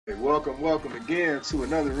Hey, welcome again to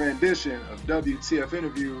another rendition of WTF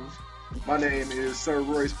Interviews. My name is Sir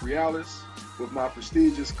Royce Brialis with my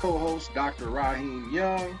prestigious co-host, Dr. Raheem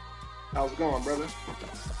Young. How's it going, brother?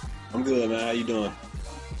 I'm good, man. How you doing?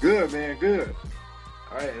 Good, man, good.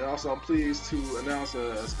 All right, and also I'm pleased to announce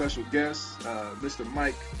a special guest, Mr.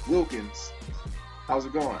 Mike Wilkins. How's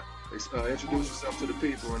it going? Introduce yourself to the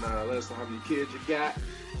people and let us know how many kids you got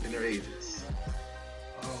and their ages.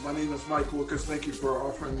 My name is Mike Wilkins. Thank you for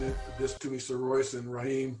offering this to me, Sir Royce and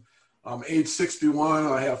Raheem. I'm age 61.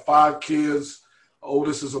 I have 5 kids.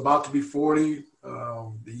 Oldest is about to be 40.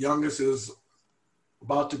 The youngest is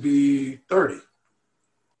about to be 30.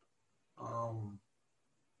 And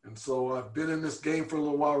so I've been in this game for a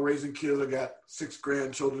little while, raising kids. I got 6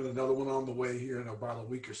 grandchildren, another one on the way here in about a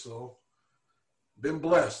week or so. Been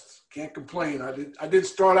blessed. Can't complain. I didn't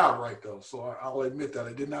start out right, though, so I'll admit that.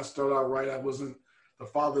 I did not start out right. I wasn't the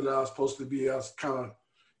father that I was supposed to be. I was kind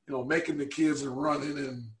of, making the kids and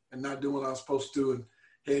running and not doing what I was supposed to, and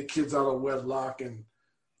had kids out of wedlock. And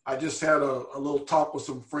I just had a little talk with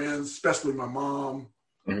some friends, especially my mom,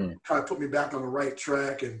 kind of put me back on the right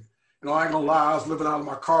track. And, I ain't gonna lie, I was living out of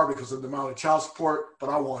my car because of the amount of child support, but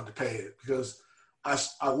I wanted to pay it because I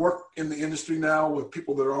work in the industry now with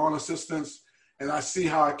people that are on assistance, and I see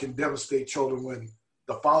how it can devastate children when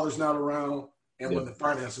the father's not around and when the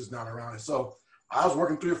finance is not around. And so I was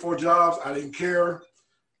working 3 or 4 jobs. I didn't care,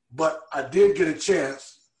 but I did get a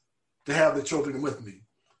chance to have the children with me.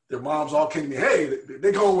 Their moms all came to me, hey,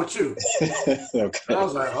 they're going with you. Okay. And I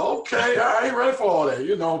was like, okay, I ain't ready for all that,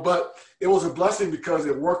 but it was a blessing because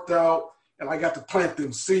it worked out and I got to plant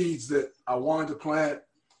them seeds that I wanted to plant.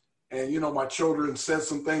 And, my children said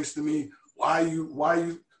some things to me. Why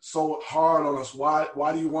you so hard on us? Why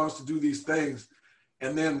do you want us to do these things?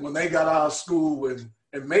 And then when they got out of school and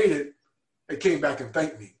made it, they came back and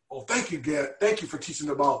thanked me. Oh, thank you, Gad. Thank you for teaching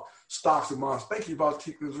about stocks and bonds. Thank you about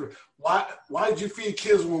teaching. Why did you feed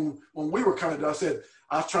kids when we were kind of, I said,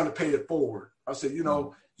 I was trying to pay it forward. I said, you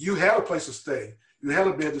had a place to stay. You had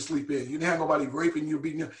a bed to sleep in. You didn't have nobody raping you,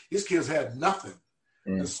 beating you. These kids had nothing.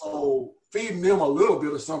 And so feeding them a little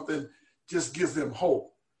bit of something just gives them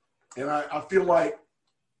hope. And I feel like,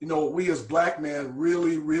 we as black men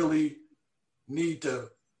really, really need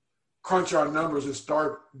to crunch our numbers and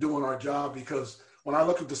start doing our job, because when I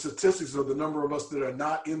look at the statistics of the number of us that are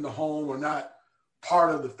not in the home or not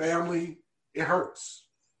part of the family, it hurts.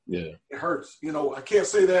 Yeah. It hurts. I can't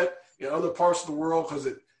say that in other parts of the world because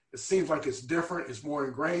it seems like it's different, it's more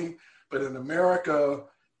ingrained. But in America,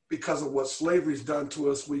 because of what slavery's done to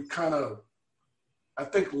us, we kind of, I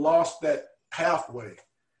think, lost that pathway.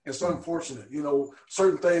 It's unfortunate.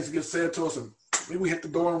 Certain things get said to us and maybe we hit the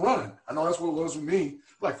door and run. I know that's what it was with me.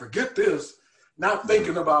 Like, forget this, not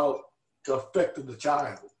thinking about the effect of the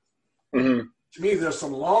child. To me, there's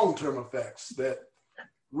some long-term effects that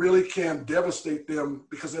really can devastate them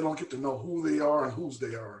because they don't get to know who they are and whose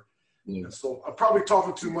they are. And so I'm probably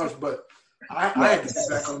talking too much, but I had to get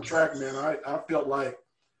back on track, man. I felt like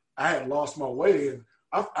I had lost my way, and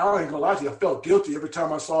I ain't gonna lie to you, I felt guilty every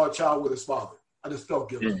time I saw a child with his father. I just felt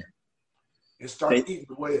guilty. It started eating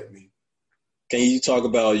away at me. Can you talk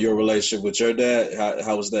about your relationship with your dad?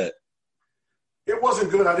 How was that? It wasn't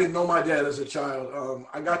good. I didn't know my dad as a child.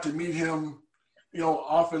 I got to meet him,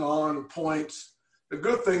 off and on points. The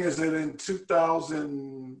good thing is that in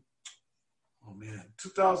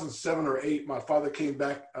 2007 or 8, my father came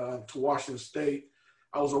back to Washington State.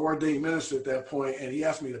 I was an ordained minister at that point, and he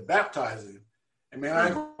asked me to baptize him. And man, I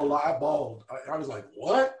ain't gonna lie, I bawled. I was like,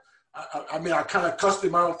 what? I kind of cussed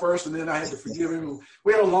him out first, and then I had to forgive him.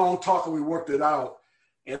 We had a long talk, and we worked it out.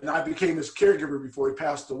 And I became his caregiver before he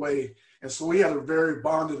passed away. And so we had a very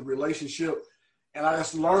bonded relationship. And I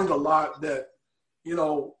just learned a lot that,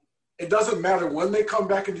 it doesn't matter when they come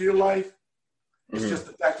back into your life. It's just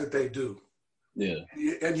the fact that they do. Yeah.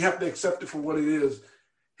 And you have to accept it for what it is.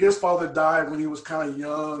 His father died when he was kind of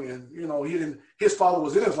young, and, his father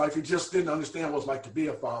was in his life. He just didn't understand what it's like to be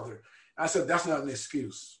a father. I said, that's not an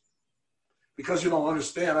excuse, because you don't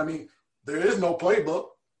understand. I mean, there is no playbook.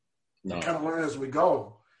 No. We kind of learn as we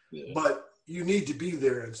go, but you need to be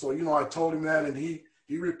there. And so, I told him that, and he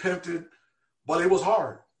repented, but it was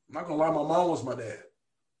hard. I'm not gonna lie, my mom was my dad.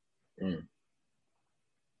 Yeah.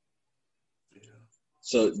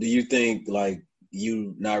 So do you think, like,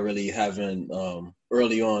 you not really having,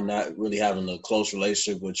 early on, not really having a close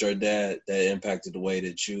relationship with your dad, that impacted the way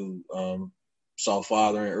that you saw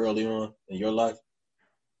fathering early on in your life?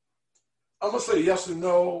 I'm gonna say yes and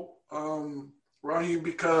no, Raheem,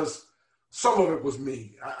 because some of it was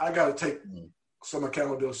me. I got to take some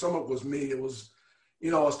accountability. Some of it was me. It was, I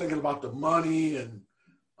was thinking about the money, and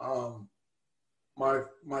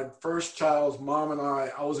my first child's mom and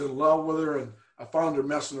I was in love with her, and I found her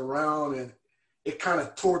messing around, and it kind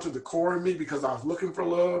of tore to the core in me because I was looking for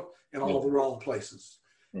love in all the wrong places.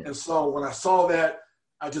 And so when I saw that,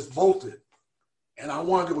 I just bolted. And I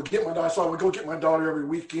wanted to go get my daughter. So I would go get my daughter every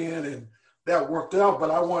weekend, and that worked out.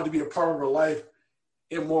 But I wanted to be a part of her life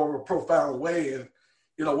in more of a profound way, and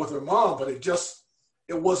with her mom. But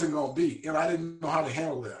it wasn't going to be, and I didn't know how to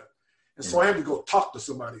handle that. And so I had to go talk to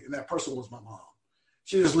somebody, and that person was my mom.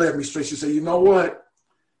 She just led me straight. She said, "You know what?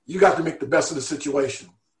 You got to make the best of the situation.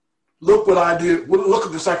 Look what I did. Look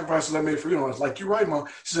at the sacrifices I made for you." And I was like, "You're right, Mom."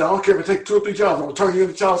 She said, "I don't care if it takes 2 or 3 jobs. I'm going to turn you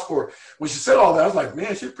into child support." When she said all that, I was like,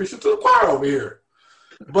 man, she's preaching to the choir over here.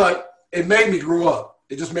 But it made me grow up.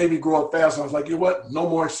 It just made me grow up fast. And I was like, you know what? No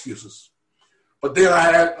more excuses. But then I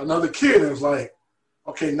had another kid, and it was like,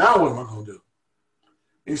 okay, now what am I going to do?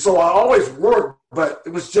 And so I always worked, but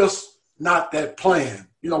it was just not that plan.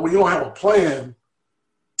 When you don't have a plan,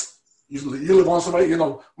 you live on somebody.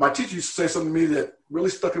 My teacher used to say something to me that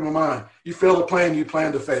really stuck in my mind. You fail to plan, you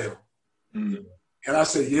plan to fail. Mm-hmm. And I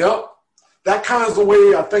said, yep. That kind of is the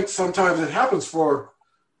way I think sometimes it happens for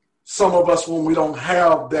some of us when we don't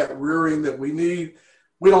have that rearing that we need.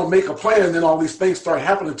 We don't make a plan, and then all these things start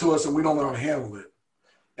happening to us, and we don't know how to handle it.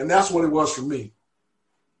 And that's what it was for me.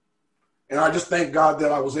 And I just thank God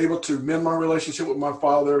that I was able to mend my relationship with my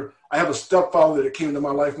father. I have a stepfather that came into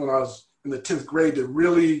my life when I was in the 10th grade that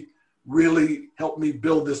really helped me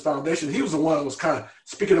build this foundation. He was the one that was kind of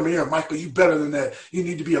speaking to me, Michael, you better than that. You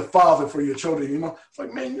need to be a father for your children. It's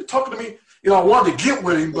like, man, you're talking to me. I wanted to get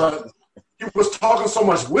with him, but he was talking so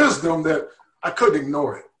much wisdom that I couldn't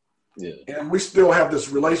ignore it. Yeah. And we still have this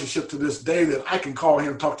relationship to this day that I can call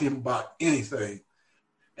him, talk to him about anything.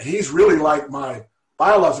 And he's really like my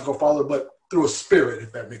biological father, but through a spirit,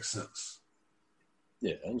 if that makes sense.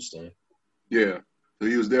 Yeah, I understand. Yeah. So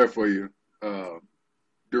he was there for you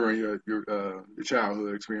during your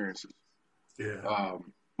childhood experiences. Yeah.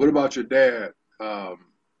 What about your dad? How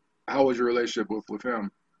was your relationship with him,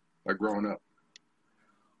 like growing up?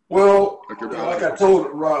 Well, like I told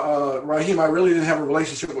Raheem, I really didn't have a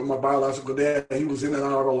relationship with my biological dad. He was in and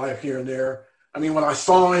out of our life here and there. I mean, when I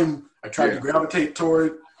saw him, I tried to gravitate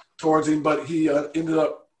towards him, but he ended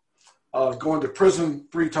up going to prison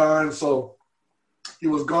 3 times. So he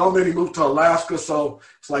was gone. Then he moved to Alaska. So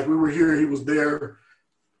it's like we were here, he was there.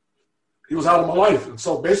 He was out of my life. And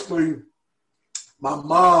so basically, my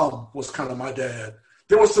mom was kind of my dad.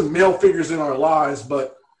 There were some male figures in our lives,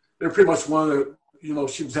 but they're pretty much one that,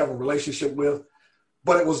 she was having a relationship with.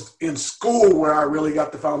 But it was in school where I really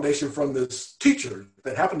got the foundation from this teacher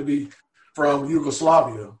that happened to be from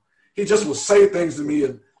Yugoslavia. He just would say things to me,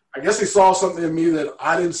 and I guess he saw something in me that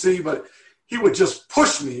I didn't see, but he would just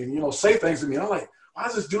push me and, say things to me. I'm like, why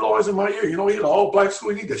is this dude always in my ear? He had an all-black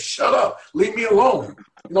school. You need to shut up. Leave me alone.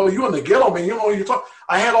 You in the ghetto, man. You know what you're talking.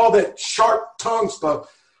 I had all that sharp tongue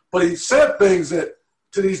stuff, but he said things that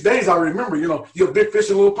to these days I remember. You're a big fish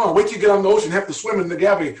in a little pond. Wait till you get out in the ocean and have to swim in the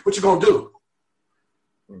gravity. What you gonna do?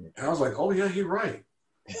 And I was like, oh yeah, he's right.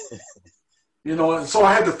 And so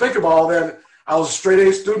I had to think about all that. I was a straight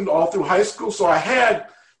A student all through high school, so I had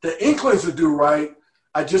the inklings to do right.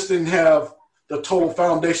 I just didn't have the total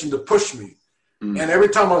foundation to push me. And every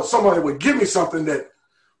time somebody would give me something that,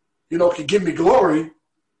 could give me glory,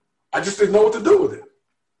 I just didn't know what to do with it.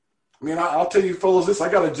 I mean, I'll tell you fellas this. I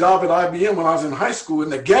got a job at IBM when I was in high school in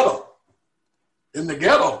the ghetto. In the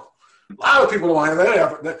ghetto. A lot of people don't have that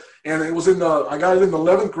effort. And it was I got it in the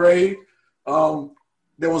 11th grade.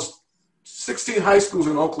 There was 16 high schools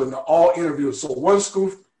in Oakland, all interviewed. So one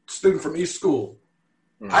school student from each school.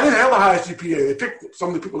 I didn't have the highest GPA. They picked some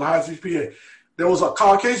of the people with the highest GPA. There was a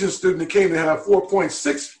Caucasian student that came that had a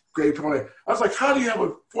 4.6 grade point. I was like, how do you have a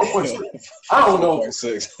 4.6? I don't know.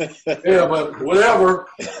 4.6. Yeah, but whatever.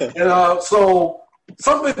 And so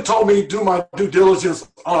something told me do my due diligence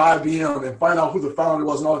on IBM and find out who the founder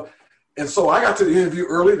was and all. And so I got to the interview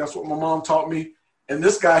early. That's what my mom taught me. And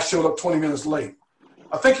this guy showed up 20 minutes late.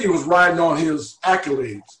 I think he was riding on his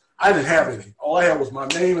accolades. I didn't have any. All I had was my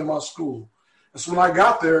name and my school. And so when I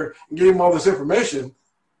got there and gave him all this information,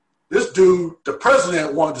 this dude, the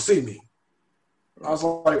president, wanted to see me. I was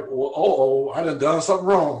like, well, I done something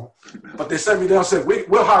wrong. But they sat me down and said,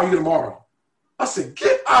 we'll hire you tomorrow. I said,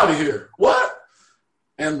 get out of here. What?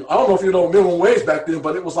 And I don't know if you know minimum wage back then,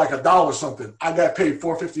 but it was like $1 something. I got paid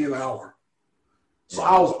 $4.50 an hour. So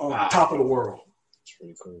I was on top of the world. That's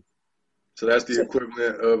pretty cool. So that's the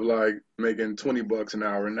equivalent of like making $20 an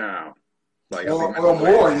hour now. Like or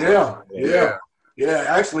more, yeah.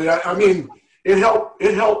 Actually, I mean, it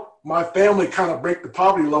helped my family kind of break the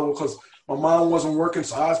poverty level because my mom wasn't working,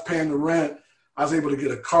 so I was paying the rent. I was able to get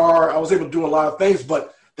a car. I was able to do a lot of things,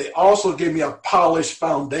 but they also gave me a polished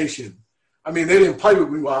foundation. I mean, they didn't play with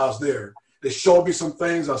me while I was there. They showed me some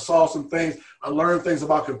things. I saw some things. I learned things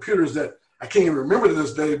about computers that I can't even remember to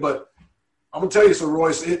this day. But I'm going to tell you, Sir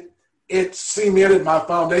Royce, it cemented my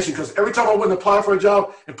foundation, because every time I went and applied for a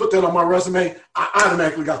job and put that on my resume, I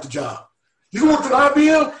automatically got the job. You worked at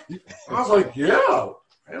IBM? I was like, yeah.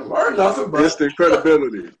 I didn't learn nothing. But instant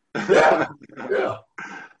credibility. yeah.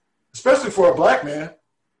 Especially for a black man.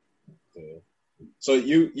 Yeah. So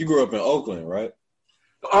you grew up in Oakland, right?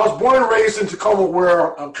 I was born and raised in Tacoma,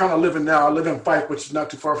 where I'm kind of living now. I live in Fife, which is not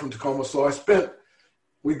too far from Tacoma. So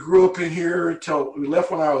we grew up in here till we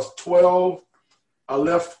left when I was 12. I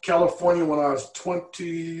left California when I was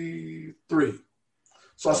 23.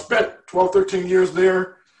 So I spent 12, 13 years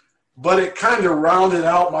there, but it kind of rounded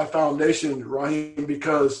out my foundation, Raheem,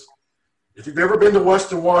 because if you've ever been to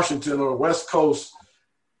Western Washington or West Coast,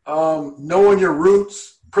 knowing your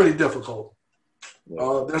roots, pretty difficult.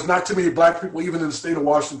 There's not too many black people, even in the state of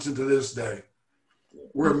Washington to this day.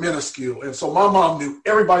 We're minuscule. And so my mom knew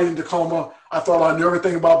everybody in Tacoma. I thought I knew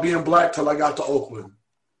everything about being black till I got to Oakland.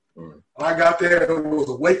 When I got there, it was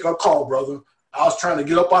a wake-up call, brother. I was trying to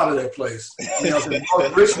get up out of that place. When I was in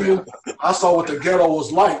North Richmond, I saw what the ghetto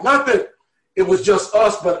was like. Not that it was just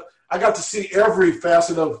us, but I got to see every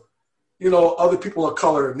facet of, other people of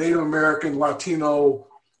color, Native American, Latino,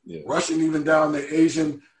 Russian, even down to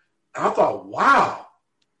Asian. And I thought, wow,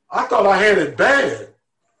 I thought I had it bad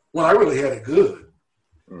when I really had it good.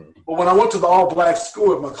 But when I went to the all-black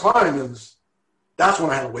school at McClymonds, that's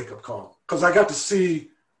when I had a wake-up call, because I got to see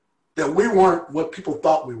that we weren't what people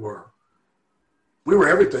thought we were. We were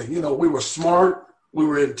everything. We were smart, we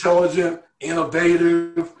were intelligent,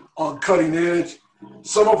 innovative, on cutting edge.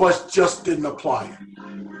 Some of us just didn't apply it.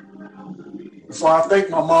 So I thanked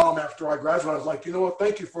my mom after I graduated. I was like, you know what,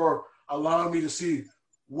 thank you for allowing me to see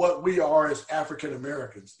what we are as African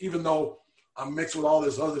Americans. Even though I'm mixed with all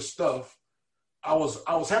this other stuff, I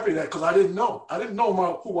was happy that, because I didn't know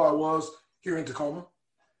who I was here in Tacoma.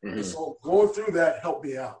 And so going through that helped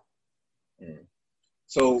me out.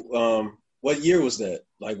 So what year was that?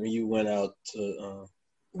 Like when you went out to?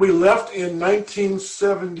 We left in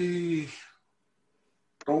 1970.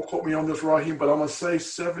 Don't quote me on this, Raheem, but I'm gonna say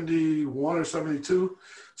 71 or 72.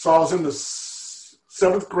 So I was in the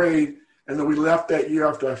 7th grade, and then we left that year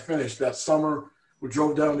after I finished. That summer, we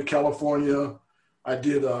drove down to California. I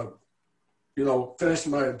did, finished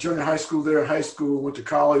my junior high school there, high school, went to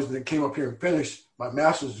college, and then came up here and finished my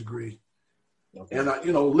master's degree. Okay. And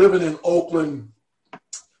living in Oakland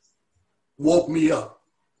woke me up.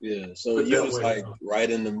 Yeah, so you was like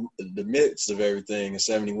right in the midst of everything in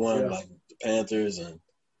 71, like the Panthers and.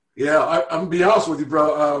 Yeah, I'm gonna be honest with you,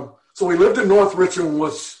 bro. So we lived in North Richmond, which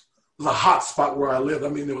was a hot spot where I lived. I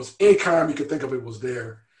mean, there was any crime you could think of, it was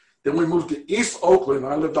there. Then we moved to East Oakland.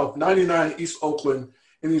 I lived off 99 East Oakland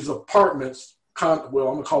in these apartments. I'm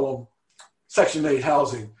gonna call them Section 8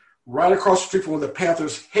 housing, right across the street from where the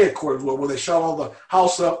Panthers headquarters were, where they shot all the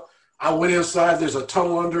house up. I went inside. There's a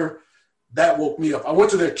tunnel under. That woke me up. I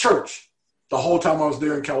went to their church the whole time I was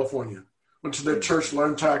there in California. Went to their church,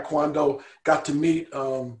 learned Taekwondo, got to meet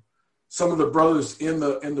some of the brothers in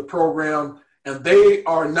the program, and they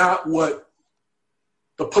are not what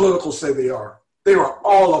the politicals say they are. They are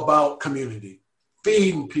all about community,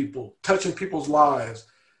 feeding people, touching people's lives.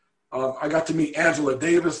 I got to meet Angela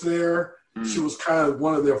Davis there. She was kind of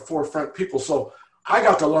one of their forefront people. So I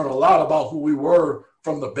got to learn a lot about who we were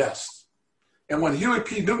from the best. And when Huey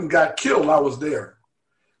P. Newton got killed, I was there.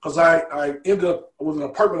 Because I ended up with an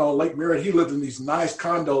apartment on Lake Merritt. He lived in these nice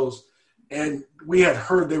condos, and we had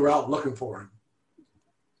heard they were out looking for him.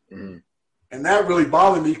 Mm-hmm. And that really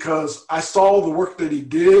bothered me because I saw the work that he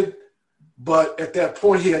did, but at that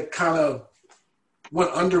point he had kind of went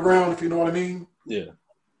underground, if you know what I mean. Yeah.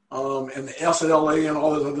 And the SLA and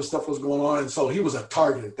all this other stuff was going on, and so he was a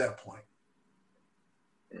target at that point.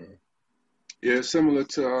 Yeah, similar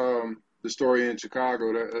to the story in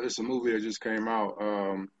Chicago. It's a movie that just came out.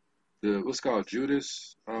 What's it called,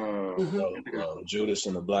 Judas? Judas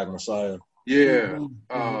and the Black Messiah. Yeah,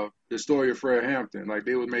 the story of Fred Hampton. Like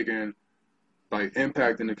they were making like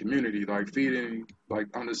impact in the community, like feeding like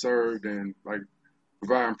underserved and like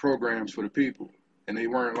providing programs for the people, and they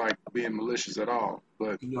weren't like being malicious at all.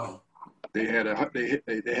 But they had a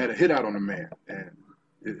hit out on the man, and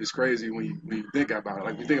it's crazy when you think about it.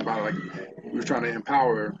 Like we think about it, like we're trying to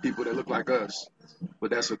empower people that look like us, but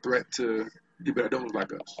that's a threat to people that don't look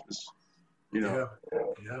like us. It's,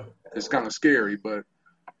 it's kind of scary, but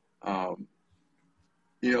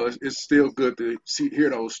it's still good to hear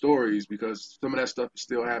those stories because some of that stuff is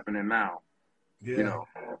still happening now. Yeah.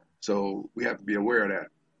 So we have to be aware of that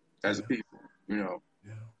as a people, you know.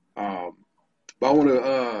 Yeah. But I want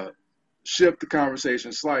to shift the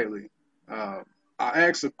conversation slightly. I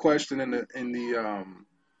asked a question in the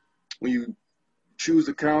when you choose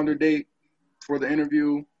the calendar date for the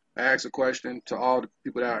interview. I asked a question to all the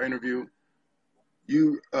people that I interviewed.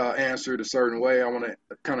 You answered a certain way. I want to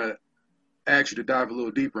kind of ask you to dive a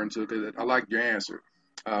little deeper into it because I like your answer.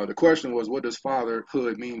 The question was, what does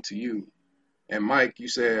fatherhood mean to you? And Mike, you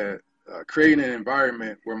said, creating an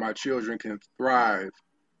environment where my children can thrive,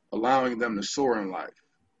 allowing them to soar in life.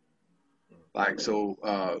 Like, so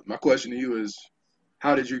my question to you is,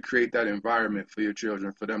 how did you create that environment for your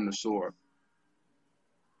children, for them to soar?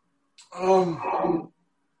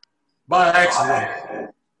 By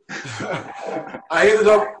accident. I ended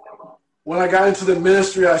up, when I got into the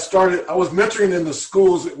ministry, I was mentoring in the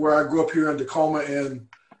schools where I grew up here in Tacoma, and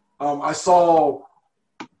I saw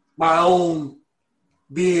my own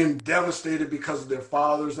being devastated because of their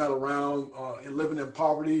fathers not around and living in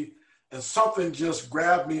poverty. And something just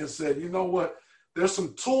grabbed me and said, you know what? There's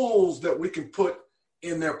some tools that we can put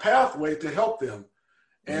in their pathway to help them.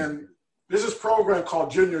 And there's this program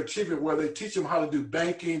called Junior Achievement where they teach them how to do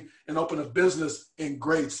banking and open a business in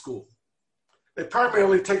grade school. They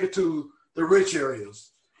primarily take it to the rich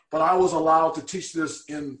areas, but I was allowed to teach this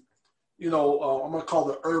in, I'm going to call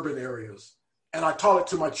the urban areas. And I taught it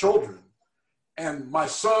to my children. And my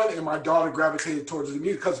son and my daughter gravitated towards it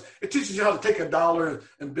immediately because it teaches you how to take $1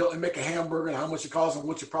 and build and make a hamburger and how much it costs and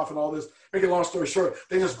what's your profit and all this. Make a long story short,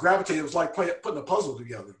 they just gravitated. It was like putting a puzzle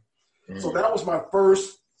together. Mm-hmm. So that was my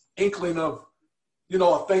first inkling of,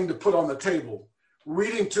 a thing to put on the table.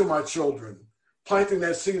 Reading to my children, planting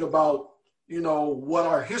that seed about, what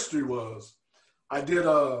our history was. I did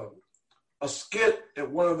a skit at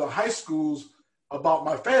one of the high schools about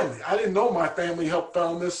my family. I didn't know my family helped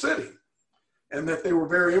found this city and that they were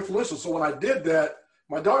very influential. So when I did that,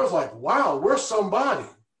 my daughter was like, wow, we're somebody.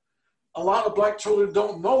 A lot of Black children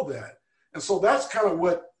don't know that. And so that's kind of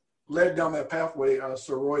what led down that pathway,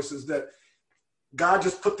 Sir Royce, is that God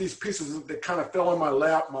just put these pieces that kind of fell in my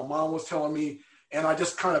lap. My mom was telling me, and I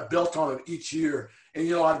just kind of built on it each year. And,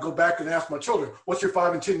 I'd go back and ask my children, what's your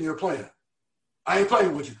 5 and 10-year plan? I ain't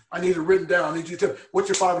playing with you. I need it written down. I need you to tell me, what's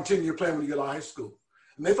your 5 and 10-year plan when you get out of high school?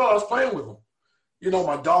 And they thought I was playing with them.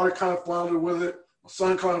 My daughter kind of floundered with it. My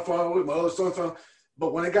son kind of floundered with it. My other son floundered.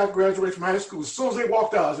 But when they got graduated from high school, as soon as they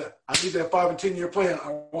walked out, I said, I need that 5 and 10-year plan.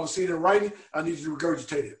 I want to see it in writing. I need you to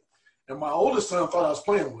regurgitate it. And my oldest son thought I was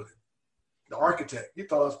playing with him. The architect, he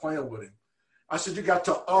thought I was playing with him. I said, you got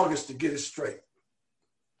till August to get it straight.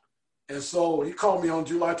 And so he called me on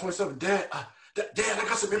July 27th. Dad, I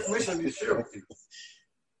got some information I need to share with you.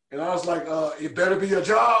 And I was like, it better be a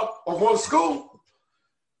job or going to school.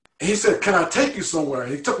 And he said, can I take you somewhere?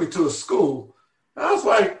 And he took me to a school. And I was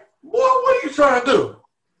like, boy, what are you trying to do?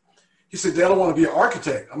 He said, Dad, I want to be an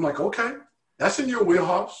architect. I'm like, okay, that's in your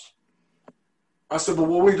wheelhouse. I said, but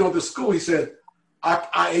what are we doing at this school? He said,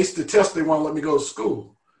 I aced the test. They want to let me go to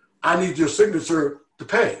school. I need your signature to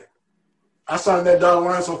pay. I signed that dotted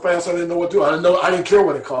line so fast I didn't know what to do. I didn't care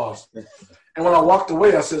what it cost. And when I walked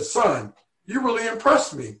away, I said, son, you really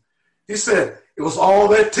impressed me. He said, it was all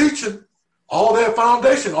that teaching, all that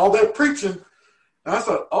foundation, all that preaching. And I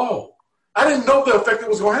thought, oh, I didn't know the effect it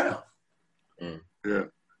was going to have. Yeah.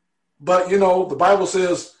 But, the Bible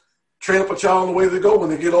says, train up a child in the way they go. When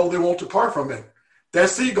they get old, they won't depart from it. That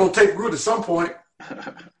seed going to take root at some point.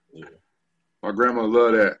 My grandma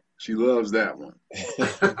loved that. She loves that one.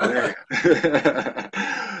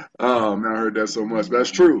 Oh, man, I heard that so much. But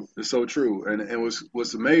that's true. It's so true. And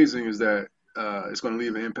what's amazing is that it's going to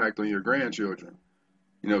leave an impact on your grandchildren.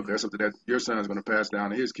 That's something that your son is going to pass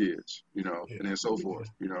down to his kids, and then so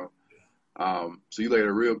forth, So you laid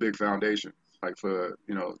a real big foundation, like for,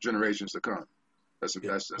 generations to come. That's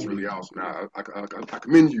really awesome. Now, I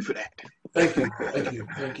commend you for that. Thank you. Yeah.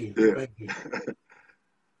 Thank you.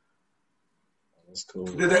 That's cool.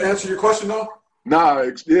 Did that answer your question, though? Nah,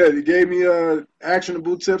 yeah, you gave me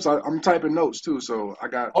actionable tips. I'm typing notes, too, so I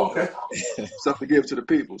got stuff to give to the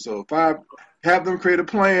people. So if I have them create a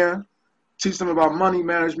plan, teach them about money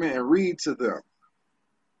management, and read to them.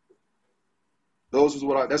 That's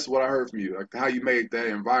what I heard from you, like how you made that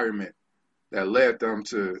environment that led them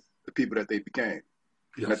to the people that they became,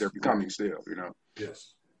 and that they're becoming still,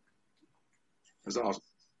 Yes. That's awesome.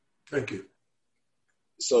 Thank you.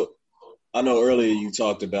 So I know earlier you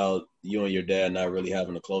talked about you and your dad not really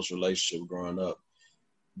having a close relationship growing up.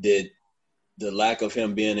 Did the lack of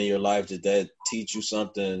him being in your life, did that teach you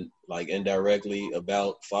something like indirectly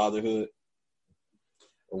about fatherhood?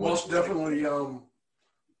 Most definitely.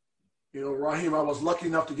 You know, Raheem, I was lucky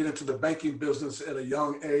enough to get into the banking business at a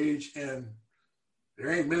young age, and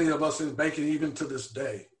there ain't many of us in banking even to this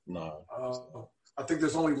day. No. I think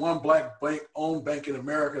there's only one black owned bank in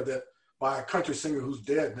America that by a country singer who's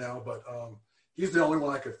dead now, but he's the only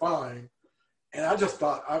one I could find. And I just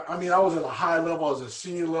thought, I mean, I was at a high level, I was at a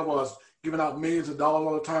senior level, I was giving out millions of dollars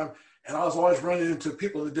all the time, and I was always running into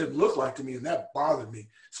people that didn't look like me, and that bothered me,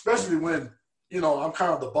 especially when, you know, I'm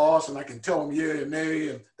kind of the boss and I can tell them yeah and nay,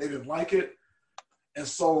 and they didn't like it. And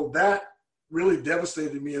so that really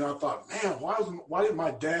devastated me. And I thought, man, why did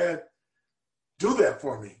my dad do that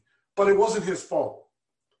for me? But it wasn't his fault.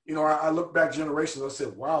 You know, I look back generations, I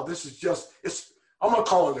said, wow, this is just, I'm going to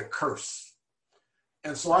call it a curse.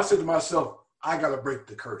 And so I said to myself, I got to break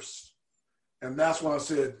the curse. And that's when I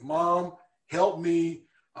said, Mom, help me.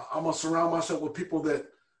 I'm going to surround myself with people that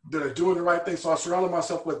are doing the right thing. So I surrounded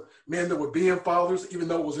myself with men that were being fathers, even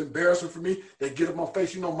though it was embarrassing for me. They get up my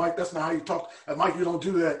face, you know, Mike, that's not how you talk. And Mike, you don't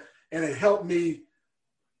do that. And it helped me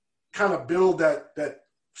kind of build that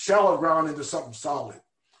shallow ground into something solid.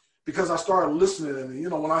 Because I started listening, and, you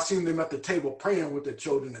know, when I seen them at the table praying with their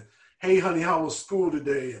children, and, hey, honey, how was school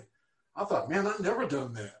today? And I thought, man, I've never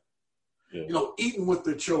done that. Yeah. You know, eating with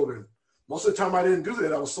their children. Most of the time I didn't do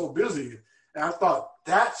that. I was so busy. And I thought,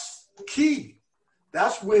 that's key.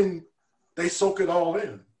 That's when they soak it all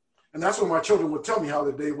in. And that's when my children would tell me how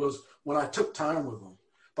the day was when I took time with them.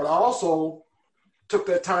 But I also took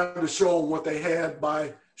that time to show them what they had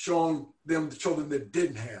by showing them the children that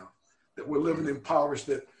didn't have, that were living impoverished.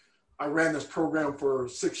 That I ran this program for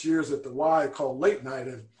 6 years at the Y called Late Night,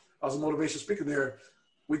 and I was a motivation speaker there.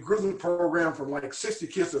 We grew the program from like 60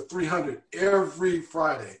 kids to 300 every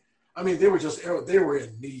Friday. I mean, they were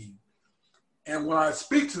in need. And when I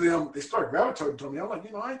speak to them, they start gravitating to me. I'm like,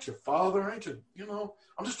 you know, I ain't your father. I ain't your, you know,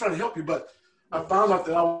 I'm just trying to help you. But I found out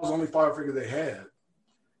that I was the only father figure they had.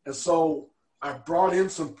 And so I brought in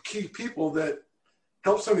some key people that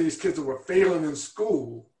helped some of these kids that were failing in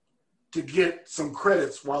school to get some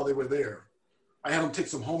credits while they were there. I had them take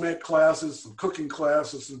some home ec classes, some cooking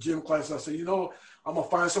classes, some gym classes. I said, you know, I'm going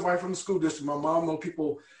to find somebody from the school district. My mom knows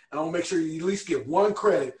people, and I'm going to make sure you at least get one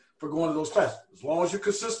credit for going to those classes. As long as you're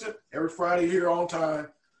consistent, every Friday here on time,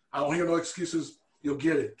 I don't hear no excuses, you'll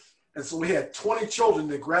get it. And so we had 20 children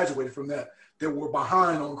that graduated from that were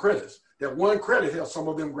behind on credits. That one credit helped some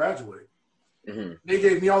of them graduate. Mm-hmm. They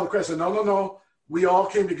gave me all the credits. I said, no. We all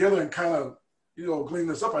came together and kind of, you know, cleaned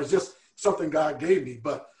this up. It's just something God gave me.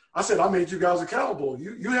 But I said, I made you guys accountable.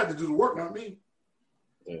 You had to do the work, not me.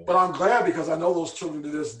 Yeah. But I'm glad because I know those children to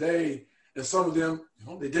this day, and some of them, you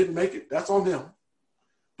know, they didn't make it. That's on them.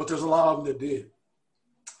 But there's a lot of them that did.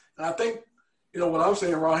 And I think, you know, what I'm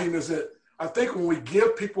saying, Raheem, is that I think when we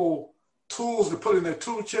give people tools to put in their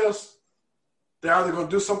tool chest, they're either going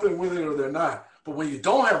to do something with it or they're not. But when you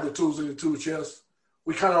don't have the tools in your tool chest,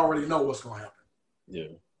 we kind of already know what's going to happen. Yeah.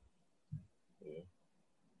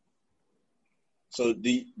 So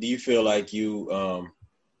do you feel like you,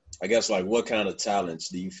 I guess, like what kind of talents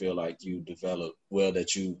do you feel like you developed well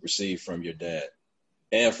that you received from your dad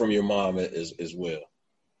and from your mom as well?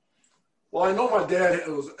 Well, I know my dad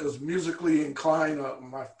is musically inclined.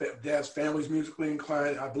 My dad's family's musically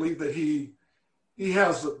inclined. I believe that he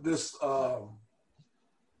has this, I'm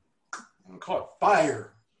going to call it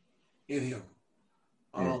fire in him,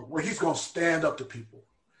 where he's going to stand up to people.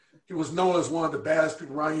 He was known as one of the baddest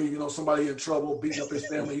people around here. You know, somebody in trouble, beating up his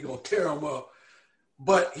family, he's going to tear them up.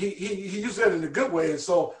 But he used that in a good way. And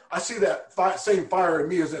so I see that same fire in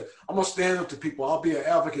me is that I'm going to stand up to people. I'll be an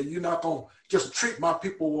advocate. You're not going to just treat my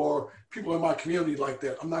people or people in my community like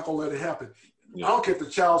that. I'm not going to let it happen. Yeah. I don't care if the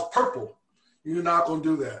child's purple. You're not going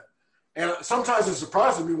to do that. And sometimes it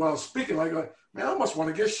surprises me when I'm speaking, like, man, I must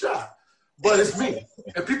want to get shot. But it's me.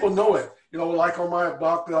 And people know it. You know, like on my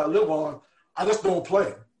block that I live on, I just don't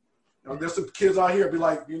play. You know, there's some kids out here be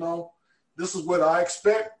like, you know, this is what I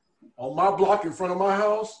expect on my block in front of my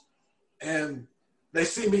house. And they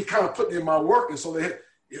see me kind of putting in my work. And so they,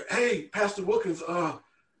 hey, Pastor Wilkins,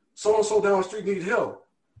 so-and-so down the street need help.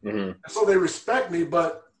 Mm-hmm. And so they respect me,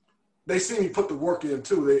 but they see me put the work in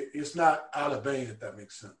too. It's not out of vain, if that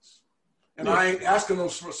makes sense. And I ain't asking them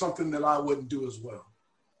for something that I wouldn't do as well.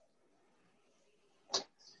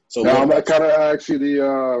 So now I'm going to kind of ask you the,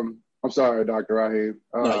 I'm sorry, Dr. Raheem.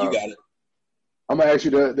 No, you got it. I'm going to ask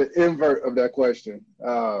you the invert of that question.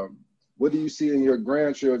 What do you see in your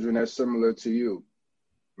grandchildren that's similar to you?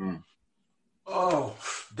 Oh,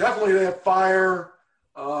 definitely that fire,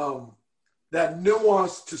 that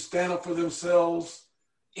nuance to stand up for themselves,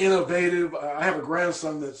 innovative. I have a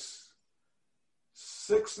grandson that's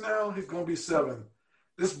 6 now. He's going to be 7.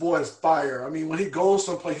 This boy is fire. I mean, when he goes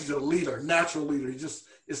someplace, he's a leader, natural leader.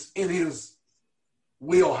 it's in his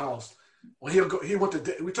wheelhouse. Well, we took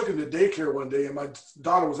him to daycare one day, and my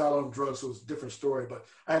daughter was out on drugs, so it was a different story, but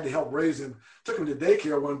I had to help raise him. Took him to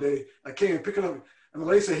daycare one day. I came and picked him up, and the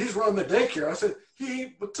lady said, he's running the daycare. I said,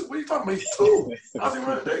 what are you talking about? He's 2. How's he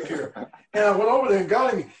running the daycare? And I went over there and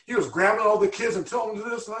got him. He was grabbing all the kids and telling them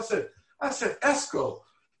this, and I said, Esco,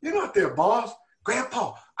 you're not their boss.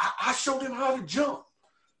 Grandpa, I showed him how to jump.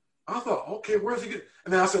 I thought, okay, where's he get?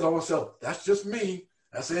 And then I said to myself, that's just me.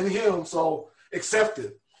 That's in him, so accept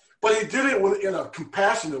it. But he did it in a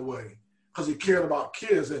compassionate way because he cared about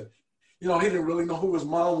kids. And, he didn't really know who his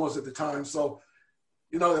mom was at the time. So,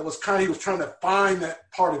 it was he was trying to find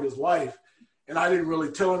that part of his life. And I didn't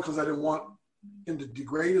really tell him because I didn't want him to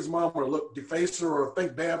degrade his mom or deface her or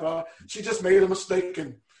think bad about her. She just made a mistake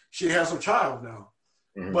and she has a child now.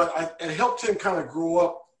 Mm-hmm. But it helped him kind of grow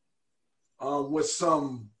up with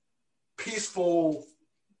some peaceful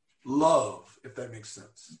love, if that makes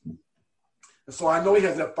sense. And so I know he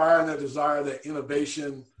has that fire and that desire, that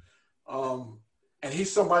innovation. And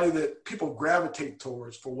he's somebody that people gravitate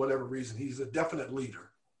towards for whatever reason. He's a definite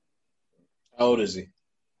leader. How old is he?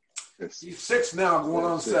 He's 6 now, going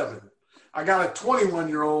on 7. I got a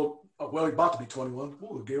 21-year-old. Well, he's about to be 21.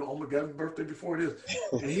 Ooh, gave his birthday before it is.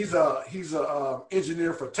 And he's a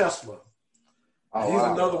engineer for Tesla. He's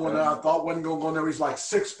another one that I thought wasn't going to go there. He's like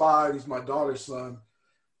 6'5". He's my daughter's son.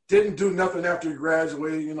 Didn't do nothing after he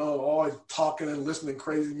graduated, always talking and listening to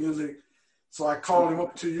crazy music. So I called him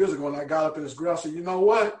up 2 years ago, and I got up in his grill. I said, you know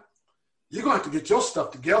what? You're going to have to get your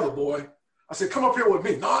stuff together, boy. I said, come up here with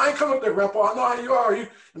me. No, I ain't coming up there, Grandpa. No, you are.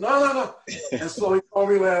 No. And so he called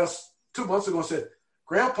me 2 months ago and said,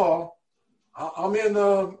 Grandpa, I'm in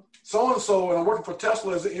so-and-so, and I'm working for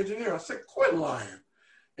Tesla as an engineer. I said, quit lying.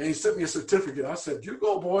 And he sent me a certificate. I said, you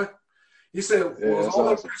go, boy. He said, well, it's all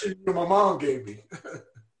the picture my mom gave me.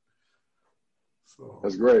 So,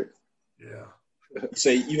 that's great. Yeah. You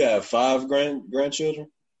say you have 5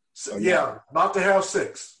 grandchildren? Yeah, about to have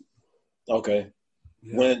 6. Okay.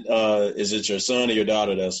 Yeah. When is it your son or your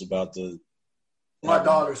daughter that's about to? My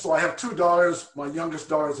daughter. So I have 2 daughters. My youngest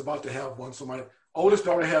daughter is about to have 1. So my oldest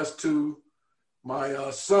daughter has 2.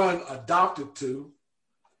 My son adopted 2,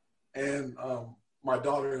 and my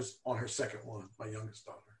daughter is on her second one. My youngest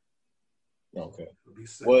daughter. Okay.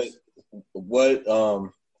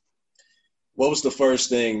 What was the first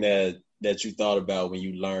thing that you thought about when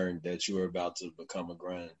you learned that you were about to become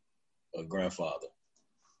a grandfather?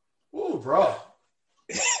 Ooh, bro.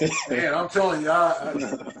 Man, I'm telling you,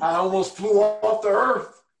 I almost flew off the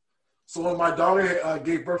earth. So when my daughter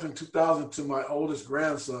gave birth in 2000 to my oldest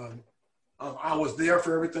grandson, I was there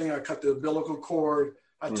for everything. I cut the umbilical cord.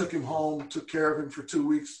 I took him home, took care of him for 2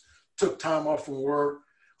 weeks, took time off from work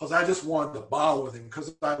because I just wanted to bond with him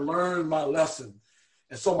because I learned my lesson.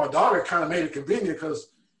 And so my daughter kind of made it convenient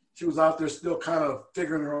because she was out there still kind of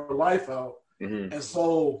figuring her life out. Mm-hmm. And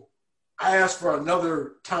so I asked for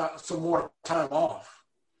some more time off.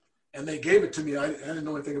 And they gave it to me. I didn't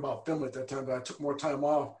know anything about film at that time, but I took more time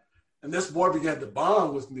off. And this boy began to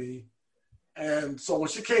bond with me. And so when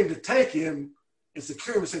she came to take him and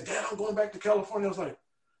secure him and said, Dad, I'm going back to California. I was like,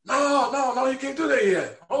 no, you can't do that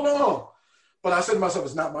yet. Hold on. But I said to myself,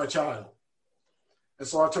 it's not my child. And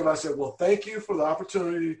so I told her, I said, well, thank you for the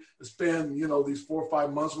opportunity to spend, these 4 or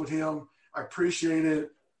 5 months with him. I appreciate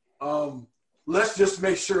it. Let's just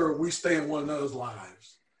make sure we stay in one another's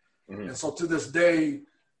lives. Mm-hmm. And so to this day,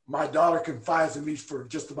 my daughter confides in me for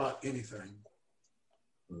just about anything.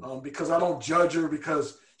 Mm-hmm. Because I don't judge her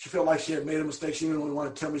because she felt like she had made a mistake. She didn't really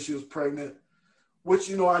want to tell me she was pregnant, which,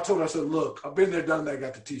 I told her, I said, look, I've been there, done that,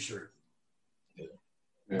 got the T-shirt. Yeah.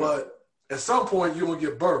 But at some point, you're going to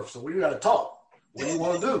give birth. So we got to talk. What do you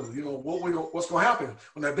want to do? What's going to happen?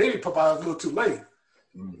 When that baby pop out, it's a little too late.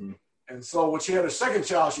 Mm-hmm. And so when she had her second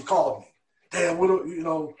child, she called me. Dad,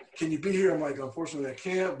 can you be here? I'm like, unfortunately, I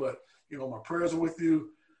can't, but, my prayers are with you.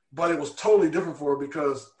 But it was totally different for her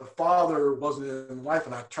because the father wasn't in life,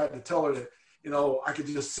 and I tried to tell her that, I could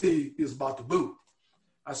just see he was about to boot.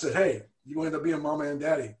 I said, hey, you end up being mama and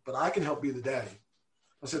daddy, but I can help be the daddy.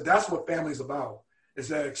 I said, that's what family's about. It's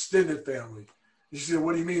that extended family. And she said,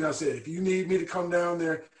 what do you mean? I said, if you need me to come down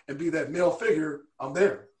there and be that male figure, I'm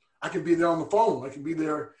there. I can be there on the phone. I can be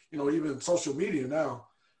there, even social media now.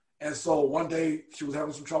 And so one day she was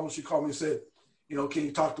having some trouble. She called me and said, can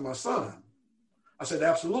you talk to my son? I said,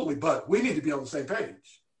 absolutely, but we need to be on the same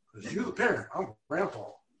page. Because you're the parent. I'm grandpa.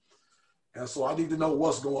 And so I need to know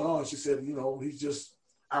what's going on. She said, he's just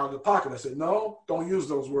out of the pocket. I said, no, don't use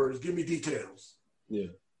those words. Give me details. Yeah.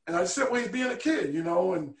 And I just said, well, he's being a kid,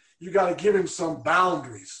 and you got to give him some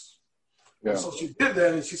boundaries. Yeah. And so she did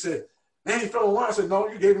that, and she said, man, he fell in line. I said, no,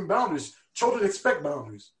 you gave him boundaries. children expect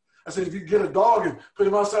boundaries. I said, if you get a dog and put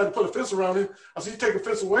him outside and put a fence around him, I said, you take a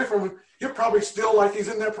fence away from him, he'll probably still like he's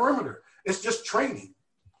in that perimeter. It's just training.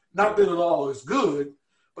 Not that it all is good,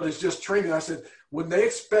 but it's just training. I said, when they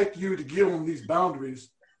expect you to give them these boundaries,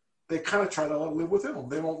 they kind of try to live within them.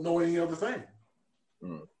 They don't know any other thing.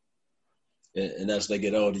 And as they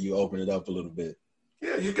get older, you open it up a little bit.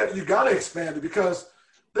 Yeah, you got to expand it because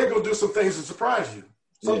they're going to do some things to surprise you.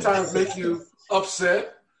 Sometimes make you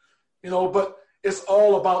upset, but it's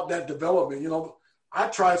all about that development. I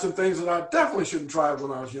tried some things that I definitely shouldn't try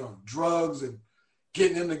when I was young, drugs and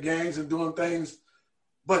getting into gangs and doing things.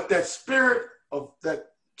 But that spirit of that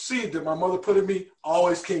seed that my mother put in me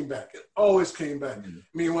always came back. It always came back. Mm-hmm.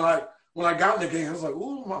 I mean, when I got in the gang, I was like,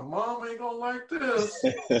 ooh, my mom ain't gonna like this.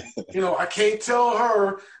 I can't tell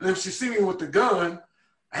her. And if she see me with the gun,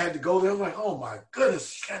 I had to go there. I'm like, oh my goodness,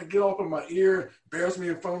 she got to get off in my ear, embarrass me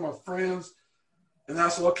in front of my friends. And I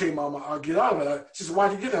said, okay, Mama, I'll get out of it. She said,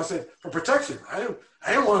 why'd you get there? I said, for protection. I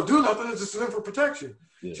didn't want to do nothing. It's just for protection.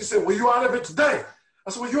 Yeah. She said, well, you out of it today. I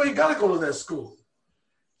said, well, you ain't got to go to that school.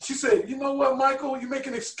 She said, you know what, Michael, you're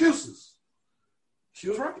making excuses. She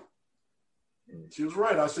was right. She was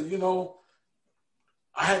right. I said,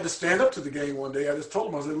 I had to stand up to the gang one day. I just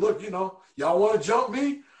told them, I said, look, y'all want to jump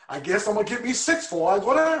me? I guess I'm going to get me 6 before I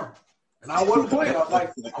go down. And I wasn't playing. I was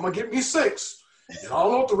like, I'm going to get me 6. And I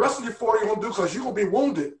don't know what the rest of you 4 are going to do because you're going to be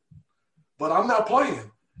wounded. But I'm not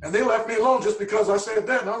playing. And they left me alone just because I said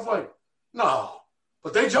that. And I was like, no.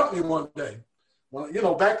 But they jumped me one day.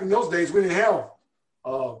 Well, back in those days, we didn't have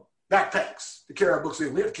backpacks to carry our books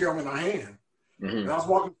in. We had to carry them in our hand. Mm-hmm. And I was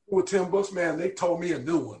walking through with 10 books, man, they told me a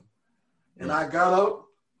new one. And I got up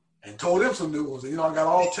and told them some new ones. And, I got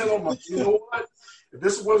all 10 of them. You know what? If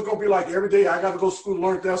this is what it's going to be like every day, I got to go to school,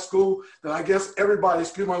 learn at that school, then I guess everybody,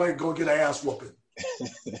 excuse my language, going to get an ass whooping.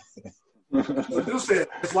 The dude said,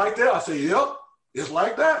 it's like that? I said, yep, it's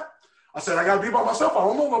like that. I said, I got to be by myself. I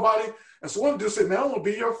don't know nobody. And so one dude said, man, I want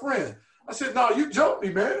to be your friend. I said, no, you joked me,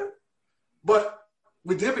 man. But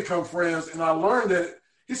we did become friends, and I learned that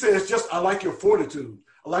he said, it's just I like your fortitude.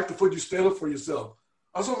 I like the foot you stand up for yourself.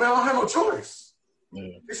 I said, man, I don't have no choice.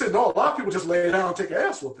 Yeah. He said, no, a lot of people just lay down and take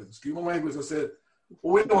ass whooping. Excuse my language. I said,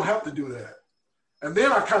 well, we don't have to do that. And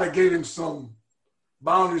then I kind of gave him some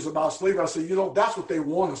boundaries about slavery. I said, that's what they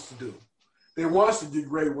want us to do. They want us to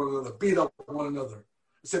degrade one another, beat up one another.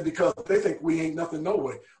 I said, because they think we ain't nothing no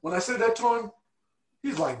way. When I said that to him,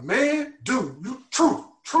 he's like, man, dude, you truth.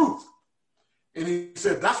 And he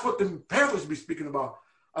said, that's what the Panthers be speaking about.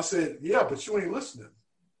 I said, yeah, but you ain't listening.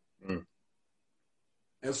 Mm.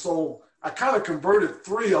 And so I kind of converted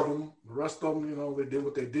 3 of them. The rest of them, they did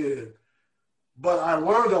what they did. But I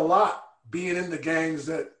learned a lot being in the gangs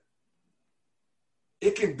that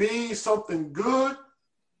it can be something good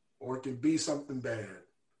or it can be something bad.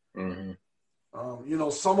 Mm-hmm.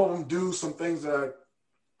 Some of them do some things that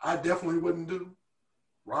I definitely wouldn't do.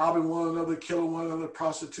 Robbing one another, killing one another,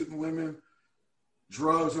 prostituting women,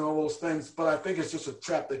 drugs and all those things. But I think it's just a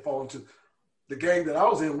trap they fall into. The gang that I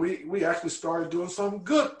was in, we actually started doing some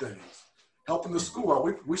good things, helping the school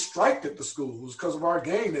out. We striked at the school. It was because of our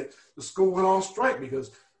gang that the school went on strike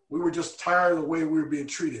because we were just tired of the way we were being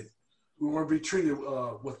treated. We weren't being treated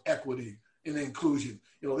with equity and inclusion.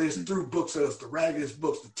 They just threw books at us, the raggedest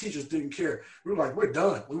books. The teachers didn't care. We were like, we're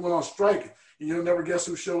done. We went on strike. And you'll never guess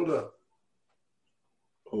who showed up.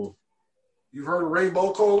 Oh. You've heard of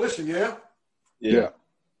Rainbow Coalition, yeah? Yeah.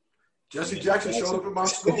 Jesse Jackson showed up at my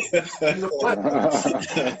school. This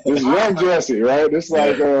young Jesse, right? This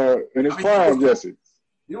like in his prime Jesse.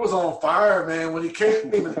 He was on fire, man. When he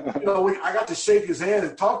came, I got to shake his hand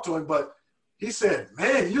and talk to him, but he said,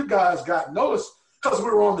 man, you guys got noticed because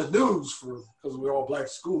we were on the news because we were all black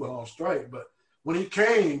school and on strike. But when he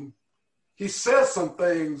came, he said some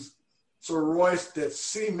things, Sir Royce, that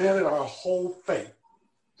cemented our whole faith.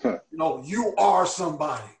 Huh. You are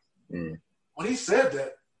somebody. Mm. When he said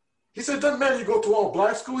that, he said, doesn't matter you go to all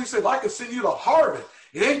black school. He said, I can send you to Harvard.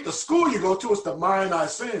 It ain't the school you go to, it's the mind I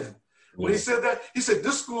send. When he said that, he said,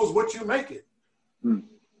 this school is what you make it. Mm.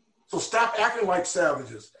 So stop acting like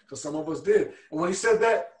savages, because some of us did. And when he said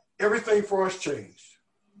that, everything for us changed.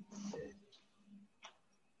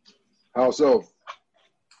 How so?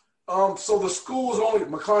 So the school was only,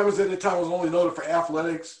 McClymonds at the time was only noted for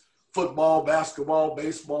athletics, football, basketball,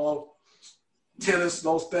 baseball, tennis,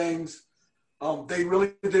 those things. They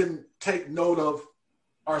really didn't take note of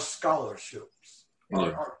our scholarships,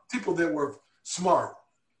 our people that were smart.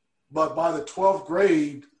 But by the 12th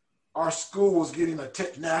grade, our school was getting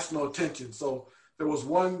national attention. So there was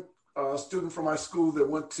one student from my school that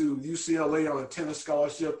went to UCLA on a tennis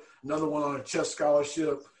scholarship, another one on a chess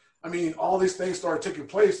scholarship. I mean, all these things started taking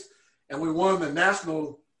place. and we won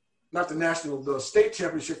the state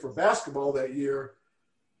championship for basketball that year.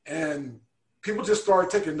 And people just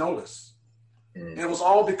started taking notice. And it was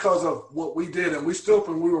all because of what we did. And we stood up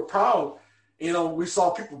and we were proud. You know, we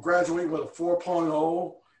saw people graduate with a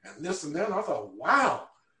 4.0 and this and that. And I thought, wow,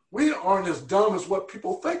 we aren't as dumb as what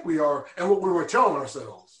people think we are and what we were telling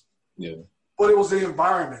ourselves. Yeah. But it was the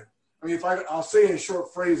environment. I mean, I'll say in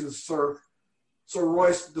short phrases, Sir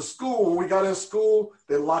Royce, the school, when we got in school,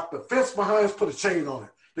 they locked the fence behind us, put a chain on it.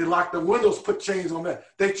 They locked the windows, put chains on that.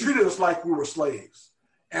 They treated us like we were slaves,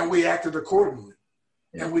 and we acted accordingly,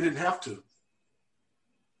 and we didn't have to.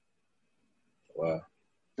 Wow.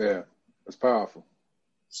 Yeah, that's powerful.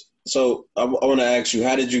 So I want to ask you,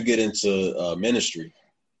 how did you get into ministry?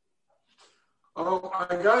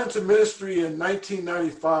 I got into ministry in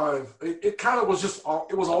 1995. It kind of was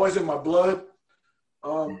it was always in my blood.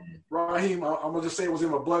 Raheem, I'm going to just say it was in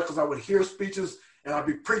my blood because I would hear speeches and I'd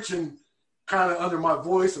be preaching kind of under my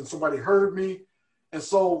voice and somebody heard me. And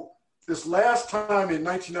so this last time in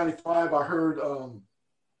 1995, I heard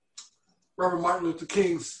Reverend Martin Luther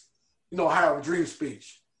King's, I Have a Dream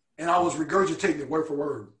speech. And I was regurgitating it word for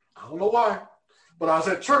word. I don't know why, but I was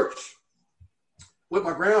at church with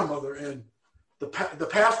my grandmother, and the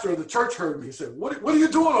pastor of the church heard me. He said, what are you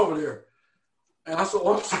doing over there? And I said,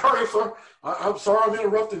 I'm sorry, sir. I'm sorry I'm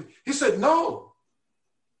interrupting. He said, no,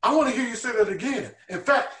 I want to hear you say that again. In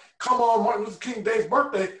fact, come on Martin Luther King Day's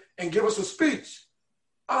birthday and give us a speech.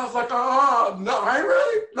 I was like, no, I ain't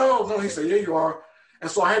ready. No. He said, yeah, you are. And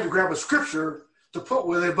so I had to grab a scripture to put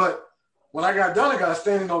with it. But when I got done, I got a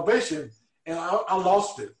standing ovation, and I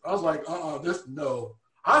lost it. I was like, no.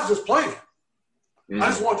 I was just playing. I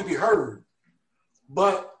just wanted to be heard.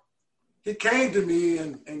 But he came to me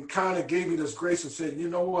and kind of gave me this grace and said, you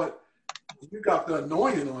know what? You got the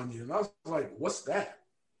anointing on you. And I was like, what's that?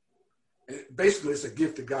 Basically, it's a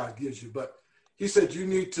gift that God gives you. But he said, you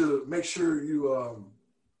need to make sure you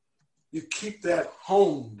keep that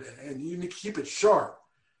honed and you need to keep it sharp.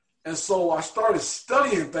 And so I started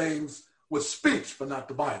studying things with speech, but not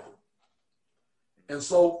the Bible. And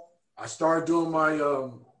so I started doing my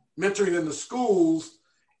mentoring in the schools,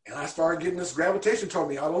 and I started getting this gravitation toward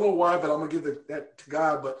me. I don't know why, but I'm going to give that to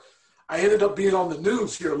God. But I ended up being on the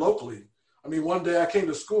news here locally. I mean, one day I came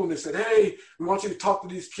to school and they said, hey, we want you to talk to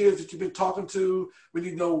these kids that you've been talking to. We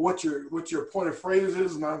need to know what your point of phrase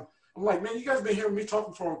is. And I'm like, man, you guys have been hearing me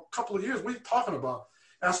talking for a couple of years. What are you talking about?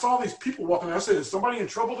 And I saw these people walking. I said, is somebody in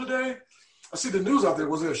trouble today? I see the news out there.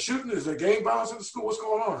 Was there a shooting? Is there gang violence in the school? What's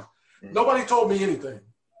going on? Nobody told me anything.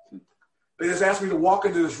 They just asked me to walk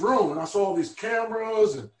into this room, and I saw all these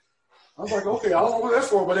cameras, and I was like, okay, I don't know what that's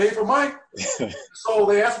for, but it ain't for Mike. So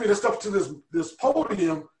they asked me to step to this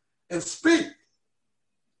podium and speak.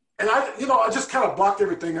 And I just kind of blocked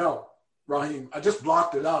everything out, Raheem. I just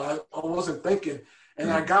blocked it out. I wasn't thinking. And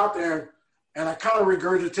I got there, and I kind of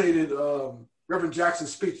regurgitated Reverend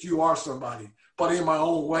Jackson's speech, You Are Somebody, but in my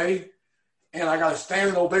own way. And I got a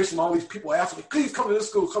standing ovation. All these people asked me, please come to this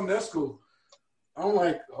school, come to that school. I'm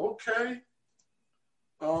like, okay.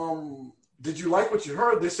 Did you like what you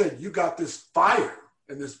heard? They said, you got this fire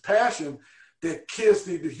and this passion that kids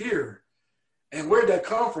need to hear. And where'd that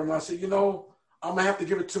come from? I said, I'm going to have to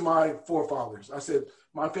give it to my forefathers. I said,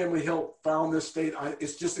 my family helped found this state.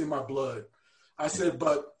 It's just in my blood. I said,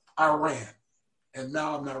 but I ran. And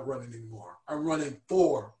now I'm not running anymore. I'm running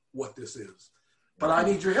for what this is. But I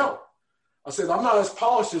need your help. I said, I'm not as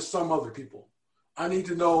polished as some other people. I need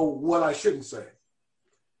to know what I shouldn't say.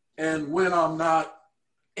 And when I'm not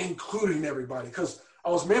including everybody, because I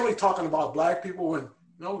was mainly talking about Black people and,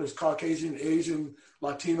 there's Caucasian, Asian,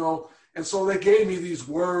 Latino. And so they gave me these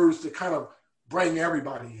words to kind of bring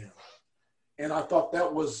everybody in. And I thought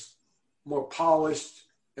that was more polished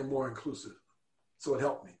and more inclusive. So it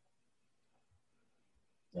helped me.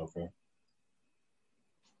 Okay.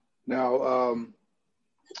 Now,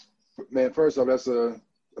 man, first off, that's an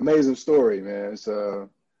amazing story, man. It's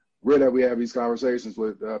rare that we have these conversations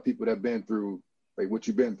with people that have been through like what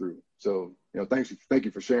you've been through. So, thank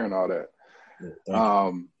you for sharing all that.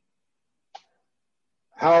 Yeah,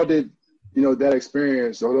 how did, that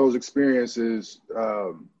experience or those experiences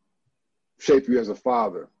shape you as a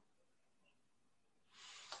father?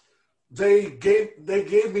 They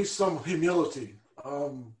gave me some humility.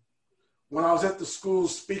 When I was at the school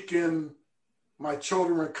speaking, my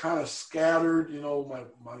children were kind of scattered. My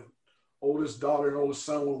oldest daughter and oldest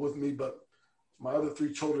son were with me, but my other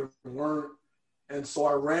three children weren't. And so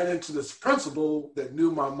I ran into this principal that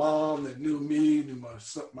knew my mom, that knew me, knew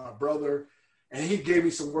my brother. And he gave me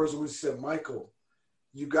some words when he said, Michael,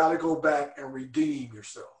 you got to go back and redeem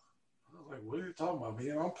yourself. I was like, what are you talking about,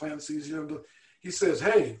 man? I'm planting seeds here. He says,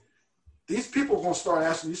 hey, these people are going to start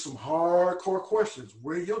asking you some hardcore questions.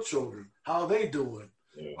 Where are your children? How are they doing?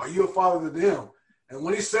 Yeah. Are you a father to them? And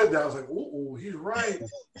when he said that, I was like, ooh, he's right.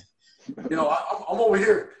 You know, I'm over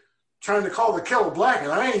here trying to call the kettle black,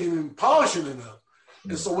 and I ain't even polishing enough.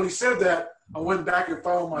 And so when he said that, I went back and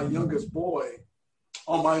found my youngest boy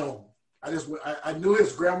on my own. I knew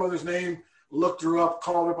his grandmother's name, looked her up,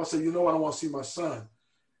 called her up. I said, you know what? I want to see my son.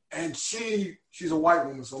 And she's a white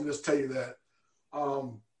woman, so I'm just tell you that.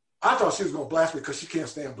 I thought she was going to blast me because she can't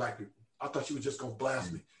stand black people. I thought she was just going to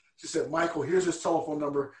blast me. She said, Michael, here's his telephone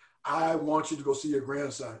number. I want you to go see your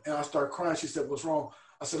grandson. And I started crying. She said, what's wrong?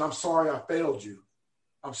 I said, I'm sorry I failed you.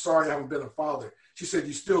 I'm sorry I haven't been a father. She said,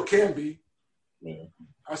 you still can be. Yeah.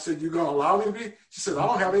 I said, you're going to allow me to be? She said, I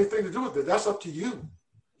don't have anything to do with it. That's up to you.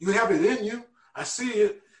 You have it in you. I see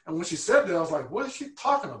it. And when she said that, I was like, what is she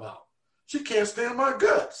talking about? She can't stand my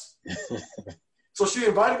guts. So she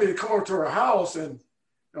invited me to come over to her house, and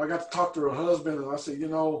I got to talk to her husband, and I said, you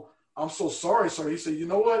know, I'm so sorry, sir. He said, you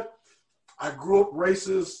know what? I grew up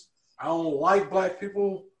racist. I don't like black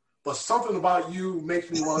people, but something about you makes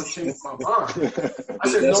me want to change my mind. I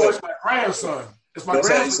said, no, it's my grandson. It's my grandson.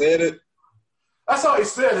 That's how he said it? That's how he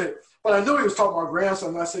said it. But I knew he was talking about my grandson.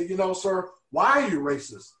 And I said, you know, sir, why are you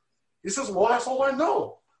racist? He says, well, that's all I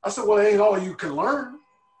know. I said, well, it ain't all you can learn.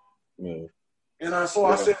 Yeah. And I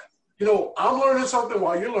said, you know, I'm learning something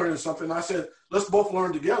while you're learning something. I said, let's both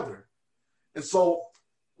learn together. And so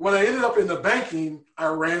when I ended up in the banking, I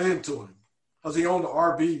ran into him because he owned the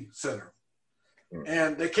RB Center. Mm.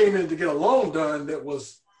 And they came in to get a loan done that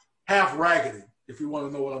was half raggedy, if you want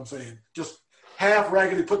to know what I'm saying. Just half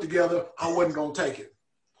raggedy put together. I wasn't going to take it.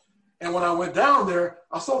 And when I went down there,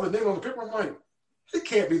 I saw the name on the paper. I'm like, he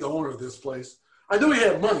can't be the owner of this place. I knew he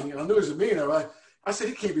had money, and I knew he was a millionaire. I said,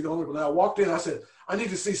 he can't be the owner. But I walked in, I said, I need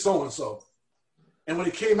to see so-and-so. And when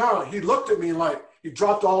he came out, he looked at me like, he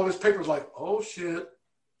dropped all of his papers like, oh, shit.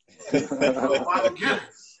 I can get it.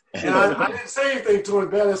 And I didn't say anything to him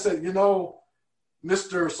bad. I said, you know,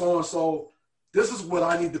 Mr. So-and-so, this is what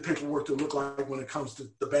I need the paperwork to look like when it comes to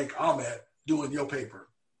the bank I'm at doing your paper.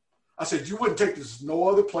 I said, you wouldn't take this no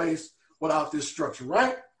other place without this structure,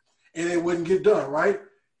 right? And it wouldn't get done, right?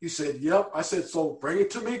 He said, yep. I said, so bring it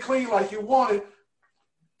to me clean like you want it,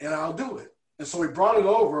 and I'll do it. And so he brought it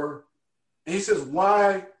over, and he says,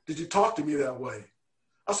 why did you talk to me that way?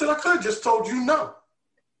 I said, I could have just told you no.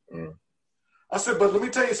 Mm. I said, but let me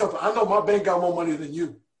tell you something. I know my bank got more money than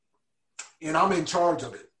you, and I'm in charge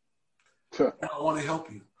of it. And I want to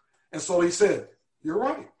help you. And so he said, you're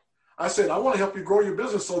right. I said, I want to help you grow your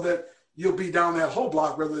business so that you'll be down that whole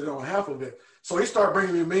block rather than on half of it. So he started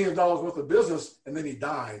bringing me $1 million worth of business, and then he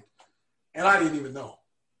died. And I didn't even know.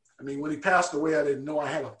 I mean, when he passed away, I didn't know. I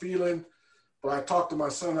had a feeling. But I talked to my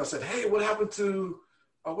son. I said, hey, what happened to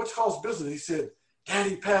what you call his business? He said,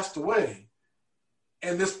 Daddy passed away.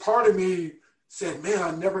 And this part of me said, man,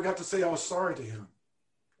 I never got to say I was sorry to him.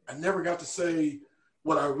 I never got to say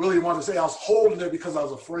what I really wanted to say. I was holding it because I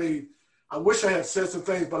was afraid. I wish I had said some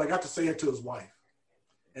things, but I got to say it to his wife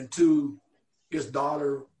and to his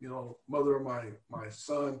daughter, you know, mother of my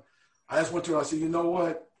son. I just went to her. I said, you know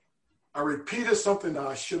what? I repeated something that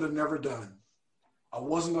I should have never done. I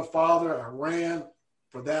wasn't a father. I ran.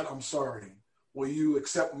 For that, I'm sorry. Will you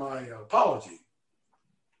accept my apology?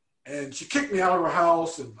 And she kicked me out of her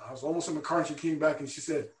house, and I was almost in the car, and she came back, and she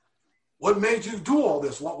said, what made you do all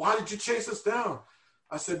this? Why did you chase us down?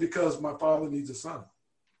 I said, because my father needs a son.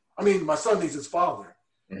 I mean, my son needs his father.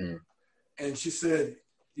 Mm-hmm. And she said,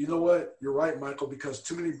 you know what? You're right, Michael, because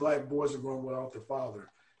too many black boys are growing without their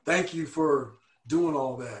father. Thank you for doing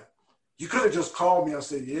all that. You could have just called me. I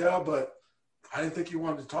said, yeah, but I didn't think you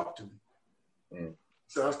wanted to talk to me. Mm.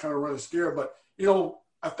 So I was kind of running scared. But, you know,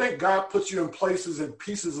 I think God puts you in places and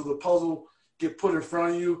pieces of the puzzle get put in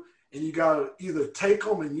front of you, and you got to either take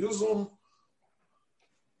them and use them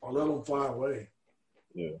or let them fly away.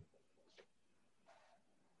 Yeah.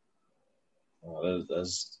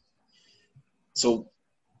 That's so.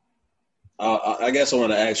 I guess I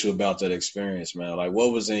want to ask you about that experience, man. Like,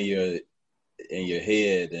 what was in your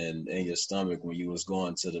head and in your stomach when you was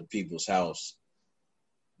going to the people's house,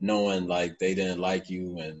 knowing like they didn't like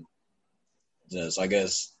you, and just, I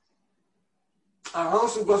guess. I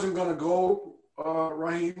honestly wasn't gonna go,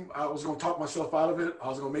 Raheem. I was gonna talk myself out of it. I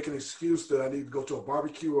was gonna make an excuse that I need to go to a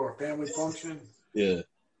barbecue or a family function. Yeah.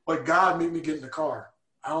 But God made me get in the car.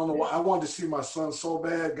 I don't know why. I wanted to see my son so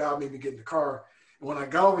bad. God made me get in the car. And when I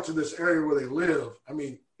got over to this area where they live, I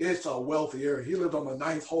mean, it's a wealthy area. He lived on the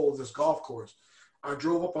 9th hole of this golf course. I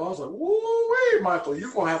drove up and I was like, woo-wee, Michael,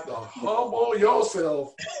 you're going to have to humble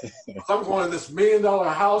yourself. I'm going to this $1 million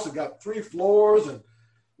house. It got 3 floors. And,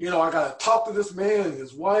 you know, I got to talk to this man and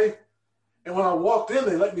his wife. And when I walked in,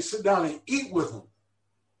 they let me sit down and eat with them.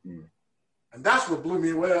 Mm. And that's what blew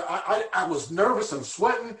me away. I was nervous and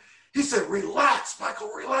sweating. He said, relax, Michael,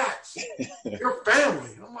 relax. Your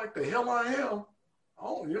family. I'm like, the hell I am.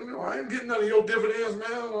 Oh, I ain't getting none of your dividends, man.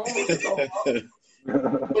 I don't know what you're talking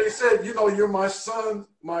about. But he said, you're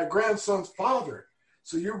my grandson's father.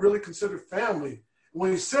 So you're really considered family.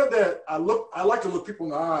 When he said that, I like to look people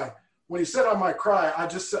in the eye. When he said I might cry, I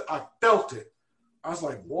felt it. I was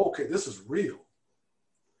like, whoa, okay, this is real.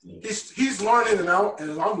 Yeah. He's learning and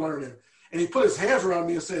I'm learning. And he put his hands around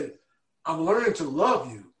me and said, I'm learning to love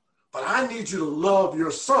you, but I need you to love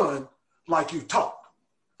your son like you talk.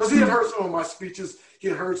 Because he had heard some of my speeches. He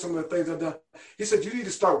had heard some of the things I've done. He said, you need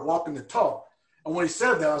to start walking the talk. And when he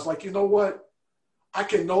said that, I was like, you know what? I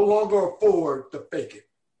can no longer afford to fake it.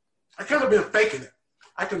 I kind of been faking it.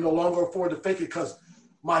 I can no longer afford to fake it because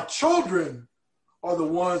my children are the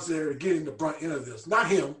ones that are getting the brunt end of this. Not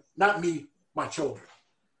him, not me, my children.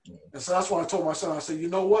 And so that's why I told my son, I said, you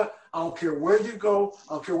know what? I don't care where you go.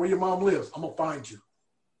 I don't care where your mom lives. I'm going to find you.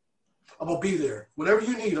 I'm going to be there. Whatever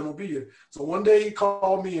you need, I'm going to be here. So one day he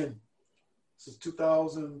called me in, this is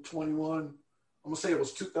 2021. I'm going to say it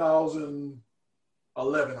was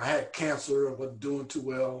 2011. I had cancer. I wasn't doing too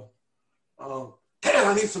well. Dad,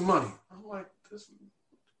 I need some money. I'm like,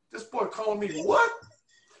 this boy calling me, what?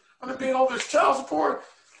 I've been paying all this child support.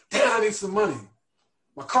 Dad, I need some money.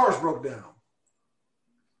 My car's broke down.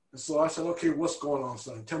 And so I said, okay, what's going on,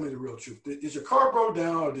 son? Tell me the real truth. Is your car broke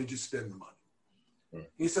down or did you spend the money?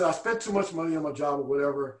 He said, I spent too much money on my job or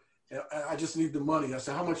whatever, and I just need the money. I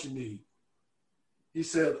said, how much you need? He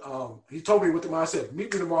said, he told me what the money. I said,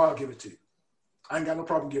 meet me tomorrow, I'll give it to you. I ain't got no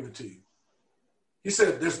problem giving it to you. He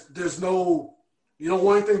said, there's no, you don't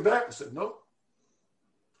want anything back? I said, no.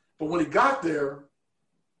 But when he got there,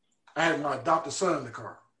 I had my adopted son in the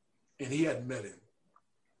car, and he hadn't met him.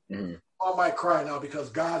 Mm-hmm. I might cry now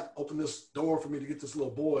because God opened this door for me to get this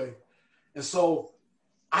little boy. And so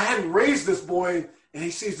I hadn't raised this boy, and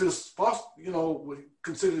he sees this foster,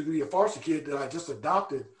 considered to be a foster kid that I just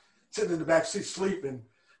adopted, sitting in the back seat sleeping.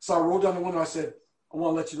 So I rolled down the window. I said, I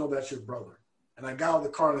want to let you know that's your brother. And I got out of the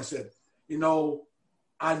car and I said,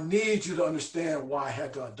 I need you to understand why I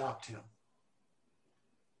had to adopt him.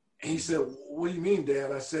 And he said, what do you mean,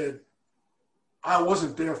 Dad? I said, I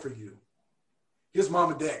wasn't there for you. His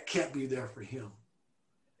mom and dad can't be there for him.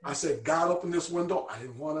 I said, God opened this window. I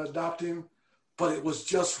didn't want to adopt him, but it was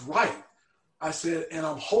just right. I said, and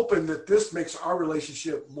I'm hoping that this makes our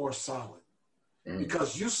relationship more solid.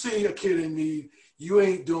 Because you see a kid in need, you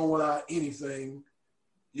ain't doing without anything.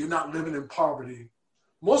 You're not living in poverty,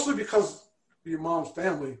 mostly because of your mom's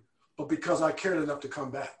family, but because I cared enough to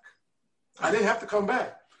come back. I didn't have to come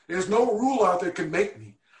back. There's no rule out there that can make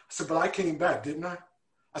me. I said, but I came back, didn't I?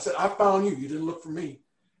 I said, I found you. You didn't look for me.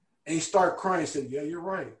 And he started crying. He said, yeah, you're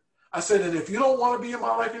right. I said, and if you don't want to be in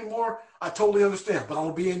my life anymore, I totally understand. But I'm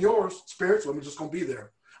going to be in yours spiritually. I'm just going to be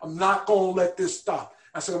there. I'm not going to let this stop.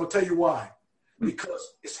 I said, I'm going to tell you why.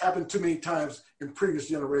 Because it's happened too many times in previous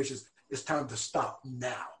generations. It's time to stop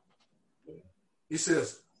now. He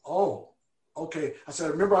says, oh, okay. I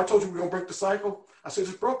said, remember I told you we're going to break the cycle? I said,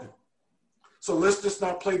 it's broken. So let's just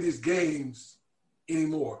not play these games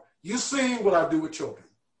anymore. You seen what I do with children.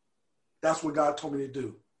 That's what God told me to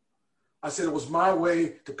do. I said it was my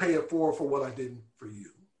way to pay it forward for what I did for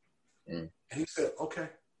you. And he said, okay,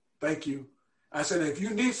 thank you. I said, if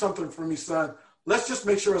you need something from me, son, let's just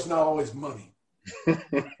make sure it's not always money. And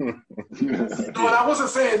I wasn't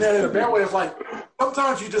saying that in a bad way. It's like,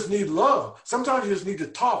 sometimes you just need love. Sometimes you just need to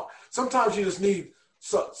talk. Sometimes you just need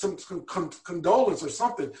some condolence or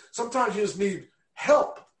something. Sometimes you just need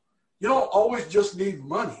help. You don't always just need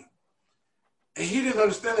money. And he didn't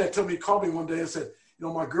understand that until he called me one day and said,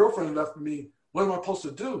 my girlfriend left me. What am I supposed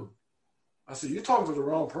to do? I said, you're talking to the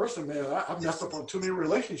wrong person, man. I've messed up on too many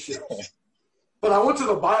relationships. But I went to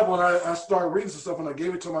the Bible and I started reading some stuff and I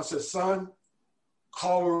gave it to him. I said, son,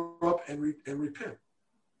 call her up and repent.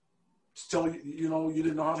 Just tell her, you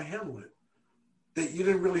didn't know how to handle it. That you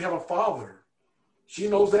didn't really have a father. She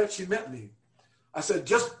knows that. She met me. I said,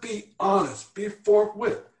 just be honest, be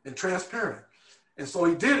forthwith and transparent. And so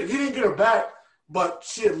he did it. He didn't get her back, but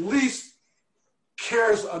she at least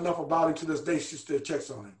cares enough about him to this day. She still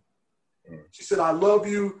checks on him. She said, I love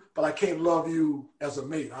you, but I can't love you as a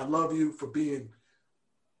mate. I love you for being,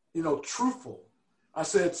 truthful. I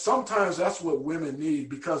said, sometimes that's what women need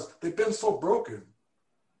because they've been so broken.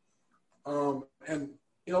 And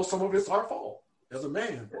some of it's our fault as a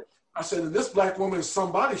man. I said, and this black woman is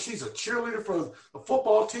somebody. She's a cheerleader for the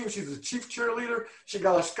football team. She's a chief cheerleader. She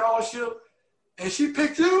got a scholarship, and she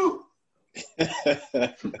picked you.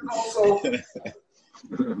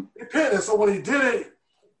 repent. And so when he did it,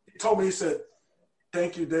 he told me, he said,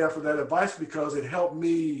 thank you, Dad, for that advice, because it helped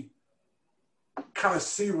me kind of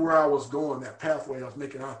see where I was going, that pathway I was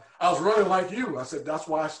making. I was running like you. I said, that's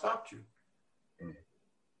why I stopped you.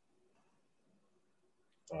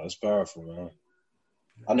 Oh, that's powerful, man.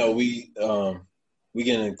 I know we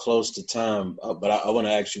getting close to time, but I want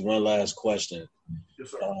to ask you one last question.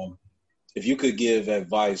 Yes, sir. If you could give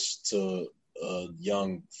advice to a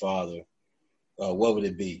young father, what would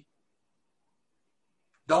it be?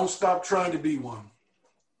 Don't stop trying to be one.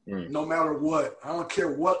 No matter what. I don't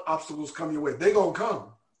care what obstacles come your way. They're going to come.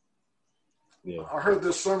 Yeah. I heard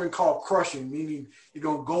this sermon called Crushing, meaning you're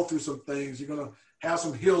going to go through some things. You're going to have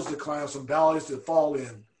some hills to climb, some valleys to fall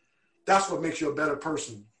in. That's what makes you a better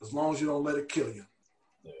person, as long as you don't let it kill you.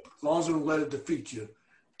 Yeah. As long as you don't let it defeat you.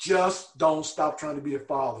 Just don't stop trying to be a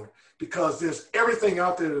father, because there's everything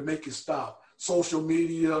out there to make you stop. Social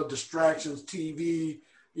media, distractions, TV,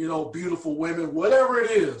 beautiful women, whatever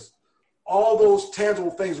it is. All those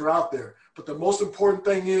tangible things are out there. But the most important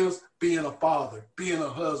thing is being a father, being a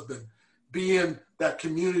husband, being that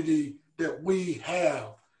community that we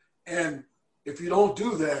have. And if you don't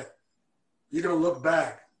do that, you're going to look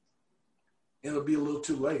back and it'll be a little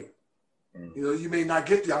too late. You may not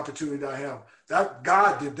get the opportunity I have. That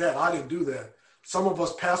God did that. I didn't do that. Some of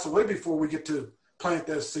us pass away before we get to plant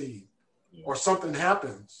that seed, or something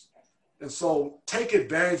happens. And so take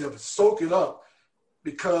advantage of it, soak it up,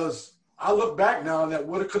 because I look back now and that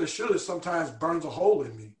woulda, coulda, shoulda sometimes burns a hole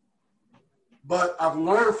in me. But I've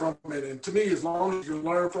learned from it. And to me, as long as you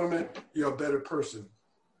learn from it, you're a better person.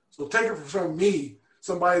 So take it from me,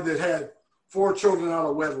 somebody that had 4 children out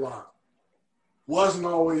of wedlock, wasn't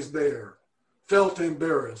always there, felt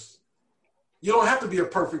embarrassed. You don't have to be a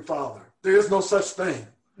perfect father. There is no such thing.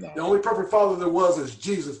 No. The only perfect father there was is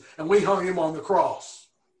Jesus, and we hung him on the cross.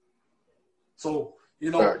 So,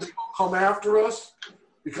 they're going to come after us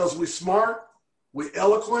because we're smart, we're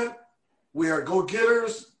eloquent, we are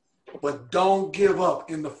go-getters, but don't give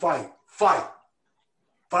up in the fight. Fight.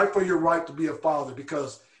 Fight for your right to be a father,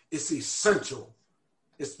 because it's essential.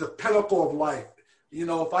 It's the pinnacle of life.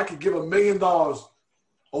 If I could give $1 million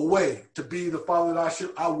away to be the father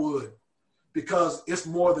that I would, because it's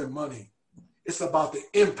more than money. It's about the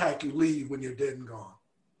impact you leave when you're dead and gone.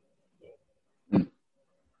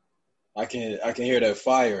 I can hear that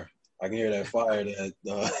fire. I can hear that fire. And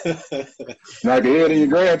I can hear it in your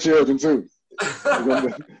grandchildren too.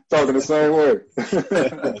 Talking the same way.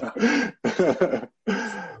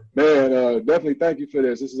 Man, definitely thank you for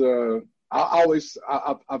this. This is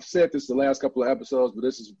I've said this the last couple of episodes, but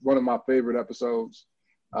this is one of my favorite episodes.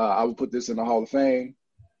 I will put this in the Hall of Fame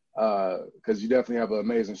because you definitely have an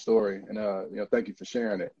amazing story. And thank you for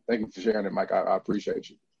sharing it. Thank you for sharing it, Mike. I appreciate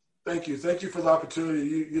you. Thank you. Thank you for the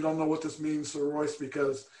opportunity. You don't know what this means, Sir Royce,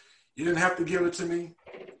 because you didn't have to give it to me.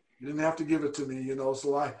 You didn't have to give it to me,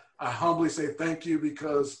 So I humbly say thank you,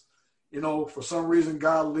 because, for some reason,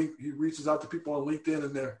 he reaches out to people on LinkedIn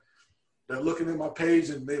and they're looking at my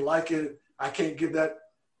page and they like it. I can't give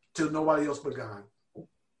that to nobody else but God.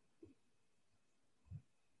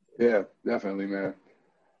 Yeah, definitely, man.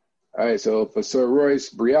 All right, so for Sir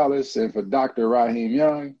Royce Brialis and for Dr. Raheem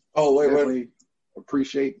Young, wait.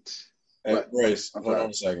 Appreciate. Hey, Royce, hold on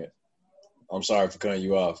a second. I'm sorry for cutting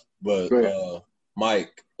you off, but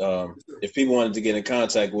Mike, if people wanted to get in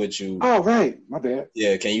contact with you, oh right, my bad.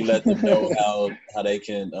 Yeah, can you let them know how they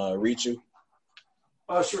can reach you?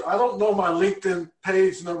 Sure. I don't know my LinkedIn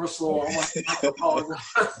page number, so I apologize.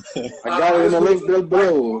 I got it in the link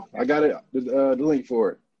below. I got it, the link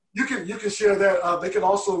for it. You can share that. They can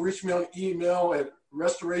also reach me on email at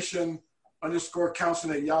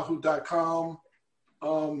restoration_counseling@yahoo.com.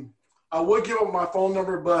 I would give up my phone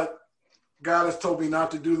number, but God has told me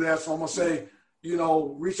not to do that. So I'm going to say,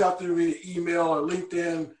 reach out to me, email or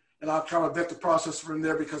LinkedIn, and I'll kind of vet the process from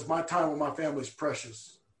there, because my time with my family is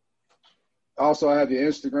precious. Also, I have your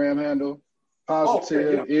Instagram handle.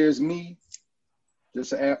 Positive is me,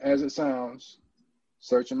 just as it sounds.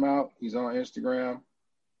 Search him out. He's on Instagram.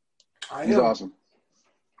 He's awesome.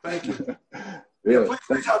 Thank you. Yeah, please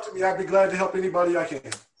reach out to me. I'd be glad to help anybody I can.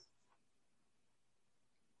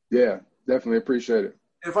 Yeah, definitely appreciate it.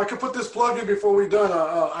 If I could put this plug in before we're done,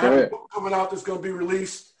 I have a book coming out that's going to be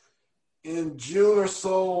released in June or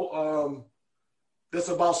so. That's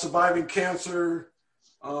about surviving cancer.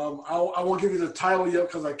 I won't give you the title yet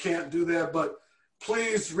because I can't do that, but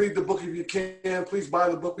please read the book if you can. Please buy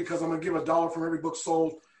the book, because I'm going to give $1 from every book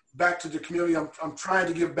sold back to the community. I'm trying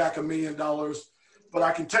to give back $1 million, but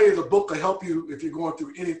I can tell you the book will help you if you're going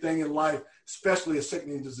through anything in life, especially a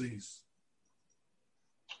sickening disease.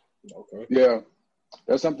 Okay. Yeah.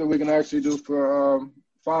 that's something we can actually do for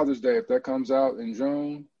Father's Day. If that comes out in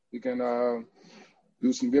June, we can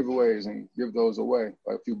do some giveaways and give those away,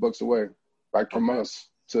 like a few books away, like from us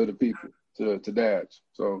to the people, to dads.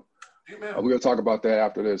 So we're going to talk about that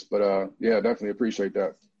after this. But yeah, definitely appreciate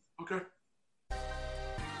that. Okay.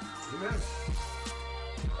 Amen.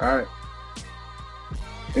 All right.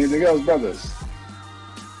 Anything else, brothers?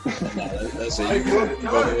 That's it.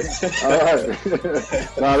 All right.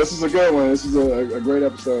 No, this is a good one. This is a great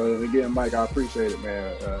episode. And again, Mike, I appreciate it,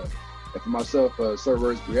 man. And for myself, Sir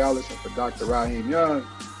Royce Brialis, and for Dr. Raheem Young,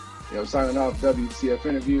 signing off WTF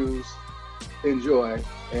Interviews. Enjoy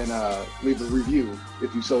and leave a review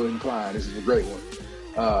if you so inclined. This is a great one.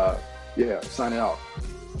 Yeah, signing off.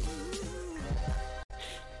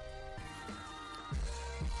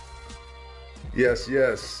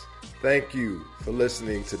 Yes. Thank you for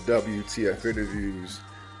listening to WTF Interviews.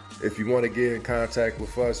 If you want to get in contact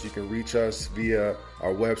with us, you can reach us via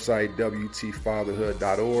our website,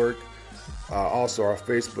 WTfatherhood.org. Also, our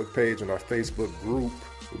Facebook page and our Facebook group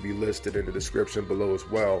will be listed in the description below as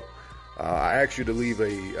well. I ask you to leave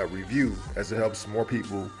a review as it helps more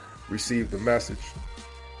people receive the message.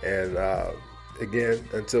 And again,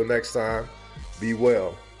 until next time, be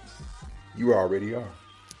well. You already are.